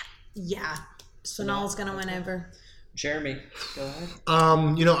just Sanaal's gonna win over. Jeremy, go ahead.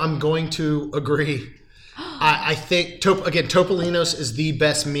 I'm going to agree. I think Topolinos is the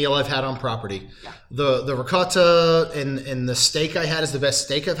best meal I've had on property. Yeah. The ricotta and the steak I had is the best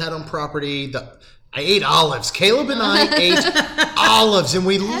steak I've had on property. I ate olives. Caleb and I ate olives, and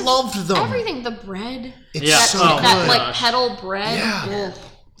we loved them. Everything, the bread. It's Yeah. so Oh, good. That like petal bread. Yeah. Ugh,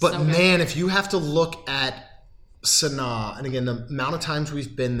 But so good. man, if you have to look at Sanaa, and again, the amount of times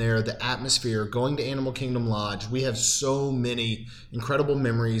we've been there, the atmosphere, going to Animal Kingdom Lodge, we have so many incredible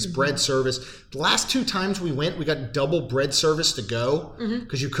memories. Bread service. The last 2 times we went, we got double bread service to go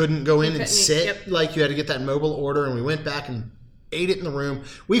because you couldn't go in and sit. Yep. Like you had to get that mobile order, and we went back and ate it in the room.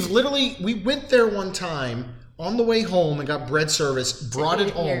 We went there one time on the way home and got bread service, brought it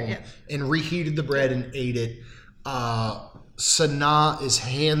home, Here, and reheated the bread and ate it. Sanaa is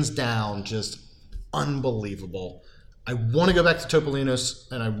hands down just unbelievable. I want to go back to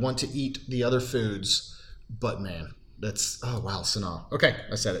Topolinos and I want to eat the other foods, but man, Sanaa. Okay,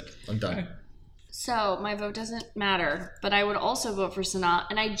 I said it. I'm done. So my vote doesn't matter, but I would also vote for Sanaa.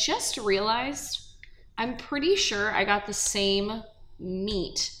 And I just realized I'm pretty sure I got the same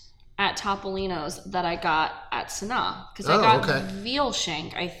meat at Topolino's that I got at Sanaa. Because I got veal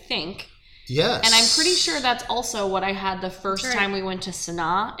shank, I think. Yes. And I'm pretty sure that's also what I had the first That's right. time we went to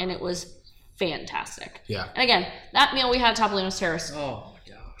Sanaa, and it was fantastic. Yeah. And again, that meal we had at Topolino's Terrace Oh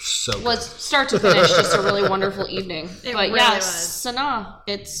my gosh. So good. was start to finish just a really wonderful evening. It But really yeah, was. Sanaa,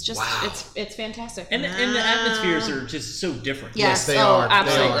 it's just Wow. it's fantastic. And the atmospheres are just so different. Yes, they oh, are. They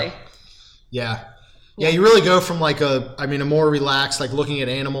absolutely. are. Yeah. Yeah, you really go from like a more relaxed, like looking at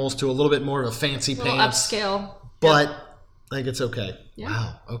animals, to a little bit more of a fancy A little pants. upscale. But I think it's okay. Yeah.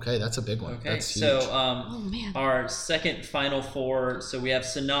 Wow. Okay, that's a big one. Okay, That's huge. so man. our second Final Four, so we have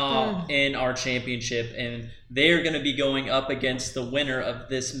Sanaa in our championship, and they are going to be going up against the winner of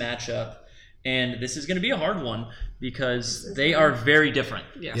this matchup. And this is going to be a hard one because they are very different.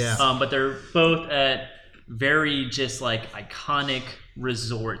 Yes. Yeah. But they're both at very just like iconic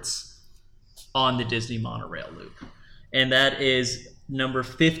resorts on the Disney monorail loop. And that is number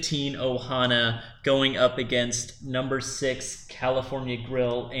 15 Ohana going up against number 6 California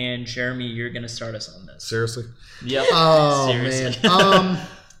Grill. And Jeremy, you're going to start us on this. Seriously? Yep. Oh, Seriously. man.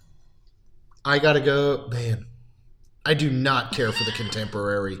 I got to go. Man, I do not care for the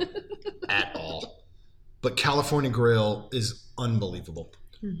contemporary at all. But California Grill is unbelievable.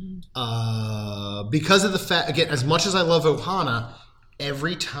 Because of the fact, again, as much as I love Ohana,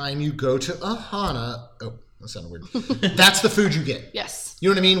 every time you go to Ohana, that sounded weird. That's the food you get. Yes. You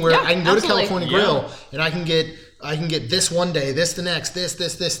know what I mean? Where Yeah, I can go absolutely. to California Grill and I can get this one day, this the next,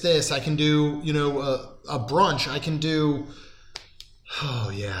 this. I can do, a brunch. I can do.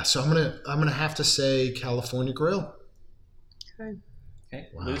 Oh yeah. So I'm gonna have to say California Grill. Okay,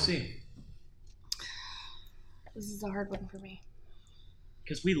 Lucy. This is a hard one for me.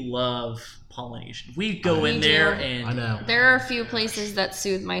 Because we love Polynesian. We go in We there do. and I know. There are a few places that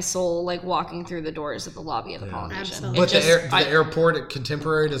soothe my soul, like walking through the doors of the lobby of the Polynesian. Absolutely. But It the airport at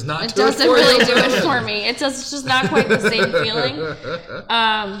Contemporary does not It do doesn't it for really you. do it for me. It's just not quite the same feeling.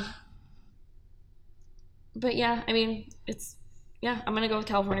 But yeah, I mean, I'm gonna go with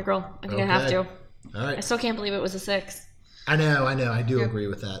California Grill. I think I have Okay. to. All I right. still can't believe it was a 6. I know. I do agree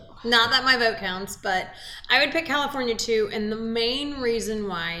with that. Not that my vote counts, but I would pick California too. And the main reason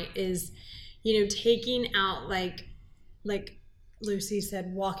why is, taking out like Lucy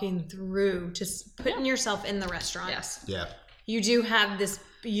said, walking through, just putting yourself in the restaurant. Yes. Yeah. You do have this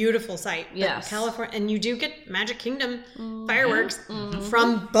beautiful site. but Yes. California, and you do get Magic Kingdom fireworks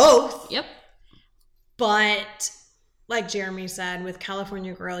from both. Yep. But like Jeremy said, with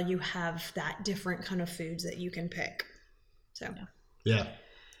California Grill, you have that different kind of foods that you can pick. So Yeah.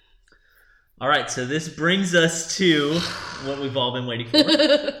 all right, so this brings us to what we've all been waiting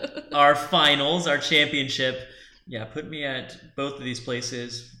for. Our finals, our championship. Yeah, put me at both of these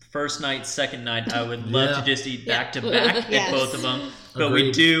places. First night, second night, I would love to just eat back to back Yes. at both of them. But we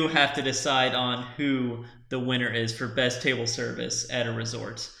Agreed. do have to decide on who the winner is for best table service at a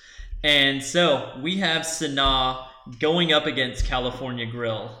resort. And so we have Sanaa going up against California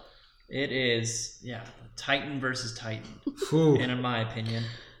Grill. It is, Titan versus Titan, Whew. in my opinion.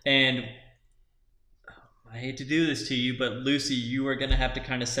 And I hate to do this to you, but Lucy, you are going to have to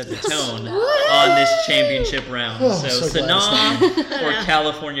kind of set the tone on this championship round. Oh, so so glad Sanaa or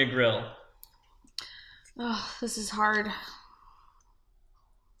California Grill? Oh, this is hard.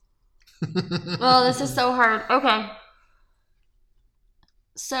 Oh, this is so hard. Okay.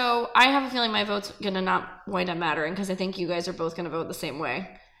 So I have a feeling my vote's going to not wind up mattering because I think you guys are both going to vote the same way.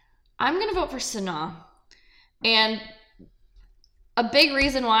 I'm going to vote for Sanaa. And a big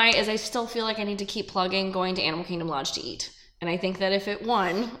reason why is I still feel like I need to keep plugging going to Animal Kingdom Lodge to eat. And I think that if it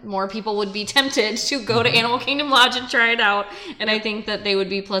won, more people would be tempted to go to Animal Kingdom Lodge and try it out. And I think that they would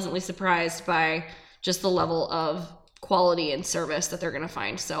be pleasantly surprised by just the level of quality and service that they're going to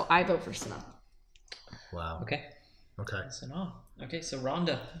find. So I vote for Sanaa. Wow. Okay, Okay. Sanaa. Okay, so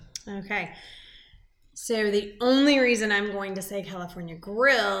Rhonda. Okay. So the only reason I'm going to say California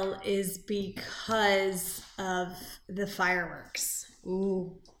Grill is because of the fireworks.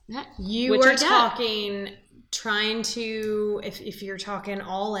 Ooh. You Which are I get. talking trying to, if you're talking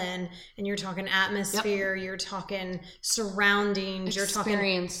all in and you're talking atmosphere, you're talking surroundings, you're talking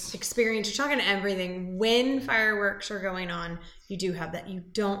experience, you're talking everything. When fireworks are going on, you do have that. You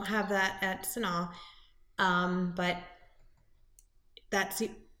don't have that at Sanaa. But that's the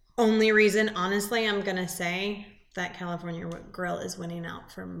only reason, honestly, I'm going to say that California Grill is winning out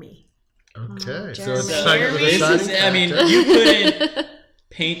for me. Okay. So Jeremy. it's So second with a This shining is, I mean, factor. you couldn't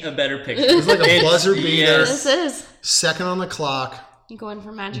paint a better picture. It's like a buzzer beater. This is. Second on the clock. You go in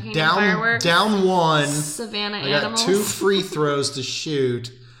for Magic Kingdom Down fireworks. down one. Savannah I got animals. 2 free throws to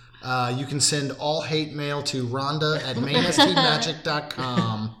shoot. You can send all hate mail to Rhonda at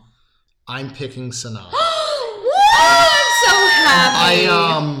mainstmagic.com. I'm picking Sanaa. I'm so happy.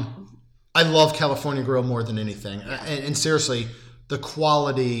 I love California Grill more than anything. And seriously, the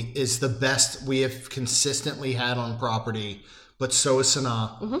quality is the best we have consistently had on property, but so is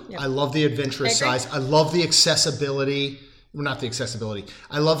Sanaa. I love the adventurous size. I love the accessibility. Well, not the accessibility.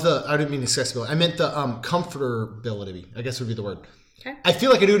 I didn't mean accessibility. I meant the comfortability, I guess would be the word. Okay. I feel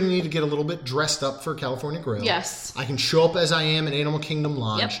like I do need to get a little bit dressed up for California Grill. Yes. I can show up as I am in Animal Kingdom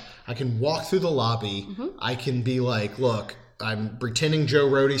Lodge. Yep. I can walk through the lobby. I can be like, look, I'm pretending Joe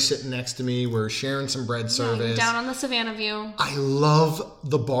Rohde's sitting next to me. We're sharing some bread service. Down on the Savannah view. I love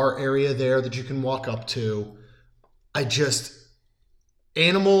the bar area there that you can walk up to.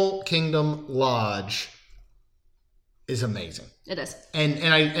 Animal Kingdom Lodge is amazing. It is.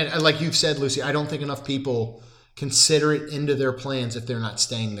 And like you've said, Lucy, I don't think enough people consider it into their plans if they're not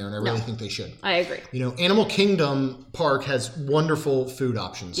staying there, and I really think they should. I agree. You know, Animal Kingdom Park has wonderful food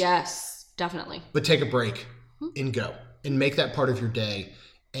options. Yes, definitely. But take a break and go and make that part of your day.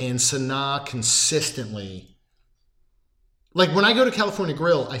 And Sanaa consistently, like when I go to California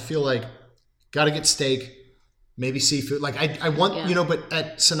Grill, I feel like got to get steak, maybe seafood. Like I want, you know, but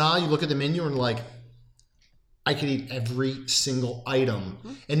at Sanaa, you look at the menu and like, I could eat every single item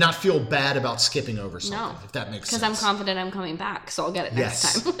and not feel bad about skipping over something, if that makes sense. Because I'm confident I'm coming back, so I'll get it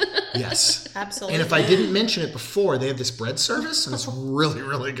next time. Yes. Absolutely. And if I didn't mention it before, they have this bread service, and it's really,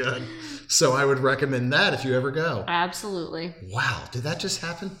 really good. So I would recommend that if you ever go. Absolutely. Wow. Did that just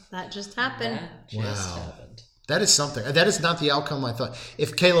happen? That just happened. Happened. That is something. That is not the outcome I thought.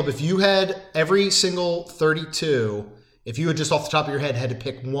 Caleb, if you had every single 32, if you had just off the top of your head had to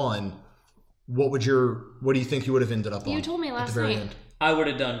pick one, what do you think you would have ended up on? You told me last night. I would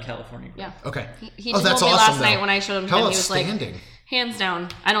have done California Grill. Yeah. Okay. He just told me last night when I showed him How he was like, outstanding. hands down,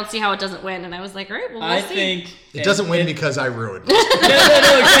 I don't see how it doesn't win. And I was like, all right, well, we'll see. think It doesn't win because I ruined it.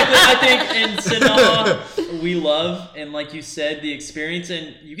 no, exactly. I think in Sanaa we love, and like you said, the experience,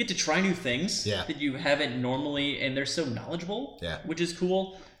 and you get to try new things that you haven't normally, and they're so knowledgeable, which is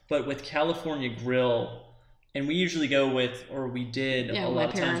cool. But with California Grill, and we usually go with, or we did a lot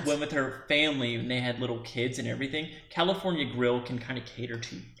of times, went with her family and they had little kids and everything. California Grill can kind of cater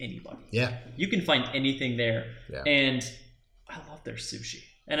to anybody. Yeah. You can find anything there. Yeah. And I love their sushi.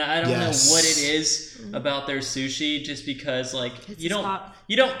 And I don't know what it is about their sushi, just because like you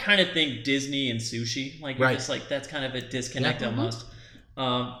don't kind of think Disney and sushi. Like you're just like, that's kind of a disconnect almost.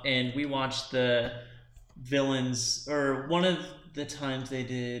 And we watched the Villains, or one of the times they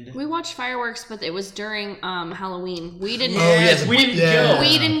did. We watched fireworks, but it was during Halloween. We didn't. We didn't go.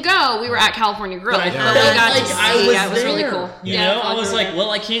 We didn't go. We were at California Grill. But we got to see. I was really cool. You know, I was like,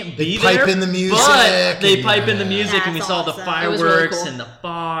 well, I can't be there. Pipe in the music. But they pipe in the music, and we saw the awesome. fireworks really cool. and the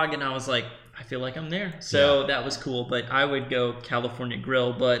fog, and I was like, I feel like I'm there. So that was cool. But I would go California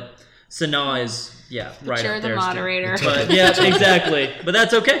Grill, but Sanaa is right You're up the there. moderator. But exactly. But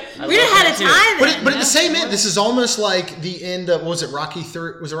that's okay. We didn't have a time. But at the same end, this is almost like the end of, what was it, Rocky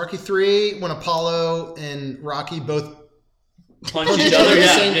 3? Was it Rocky 3 when Apollo and Rocky both punch each other at the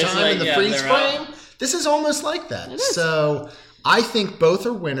same time in the freeze frame? This is almost like that. So I think both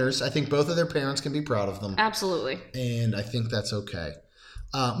are winners. I think both of their parents can be proud of them. Absolutely. And I think that's okay.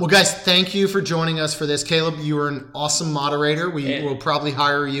 Well, guys, thank you for joining us for this. Caleb, you were an awesome moderator. We will probably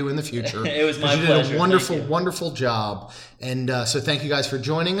hire you in the future. It was my pleasure. You did a wonderful, wonderful job. And so thank you guys for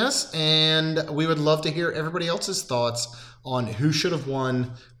joining us. And we would love to hear everybody else's thoughts on who should have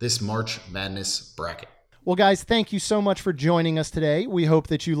won this March Madness bracket. Well, guys, thank you so much for joining us today. We hope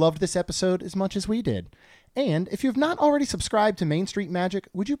that you loved this episode as much as we did. And if you've not already subscribed to Main Street Magic,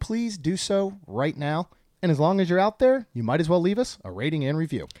 would you please do so right now? And as long as you're out there, you might as well leave us a rating and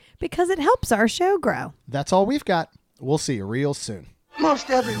review. Because it helps our show grow. That's all we've got. We'll see you real soon. Most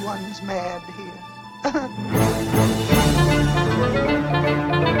everyone's mad here.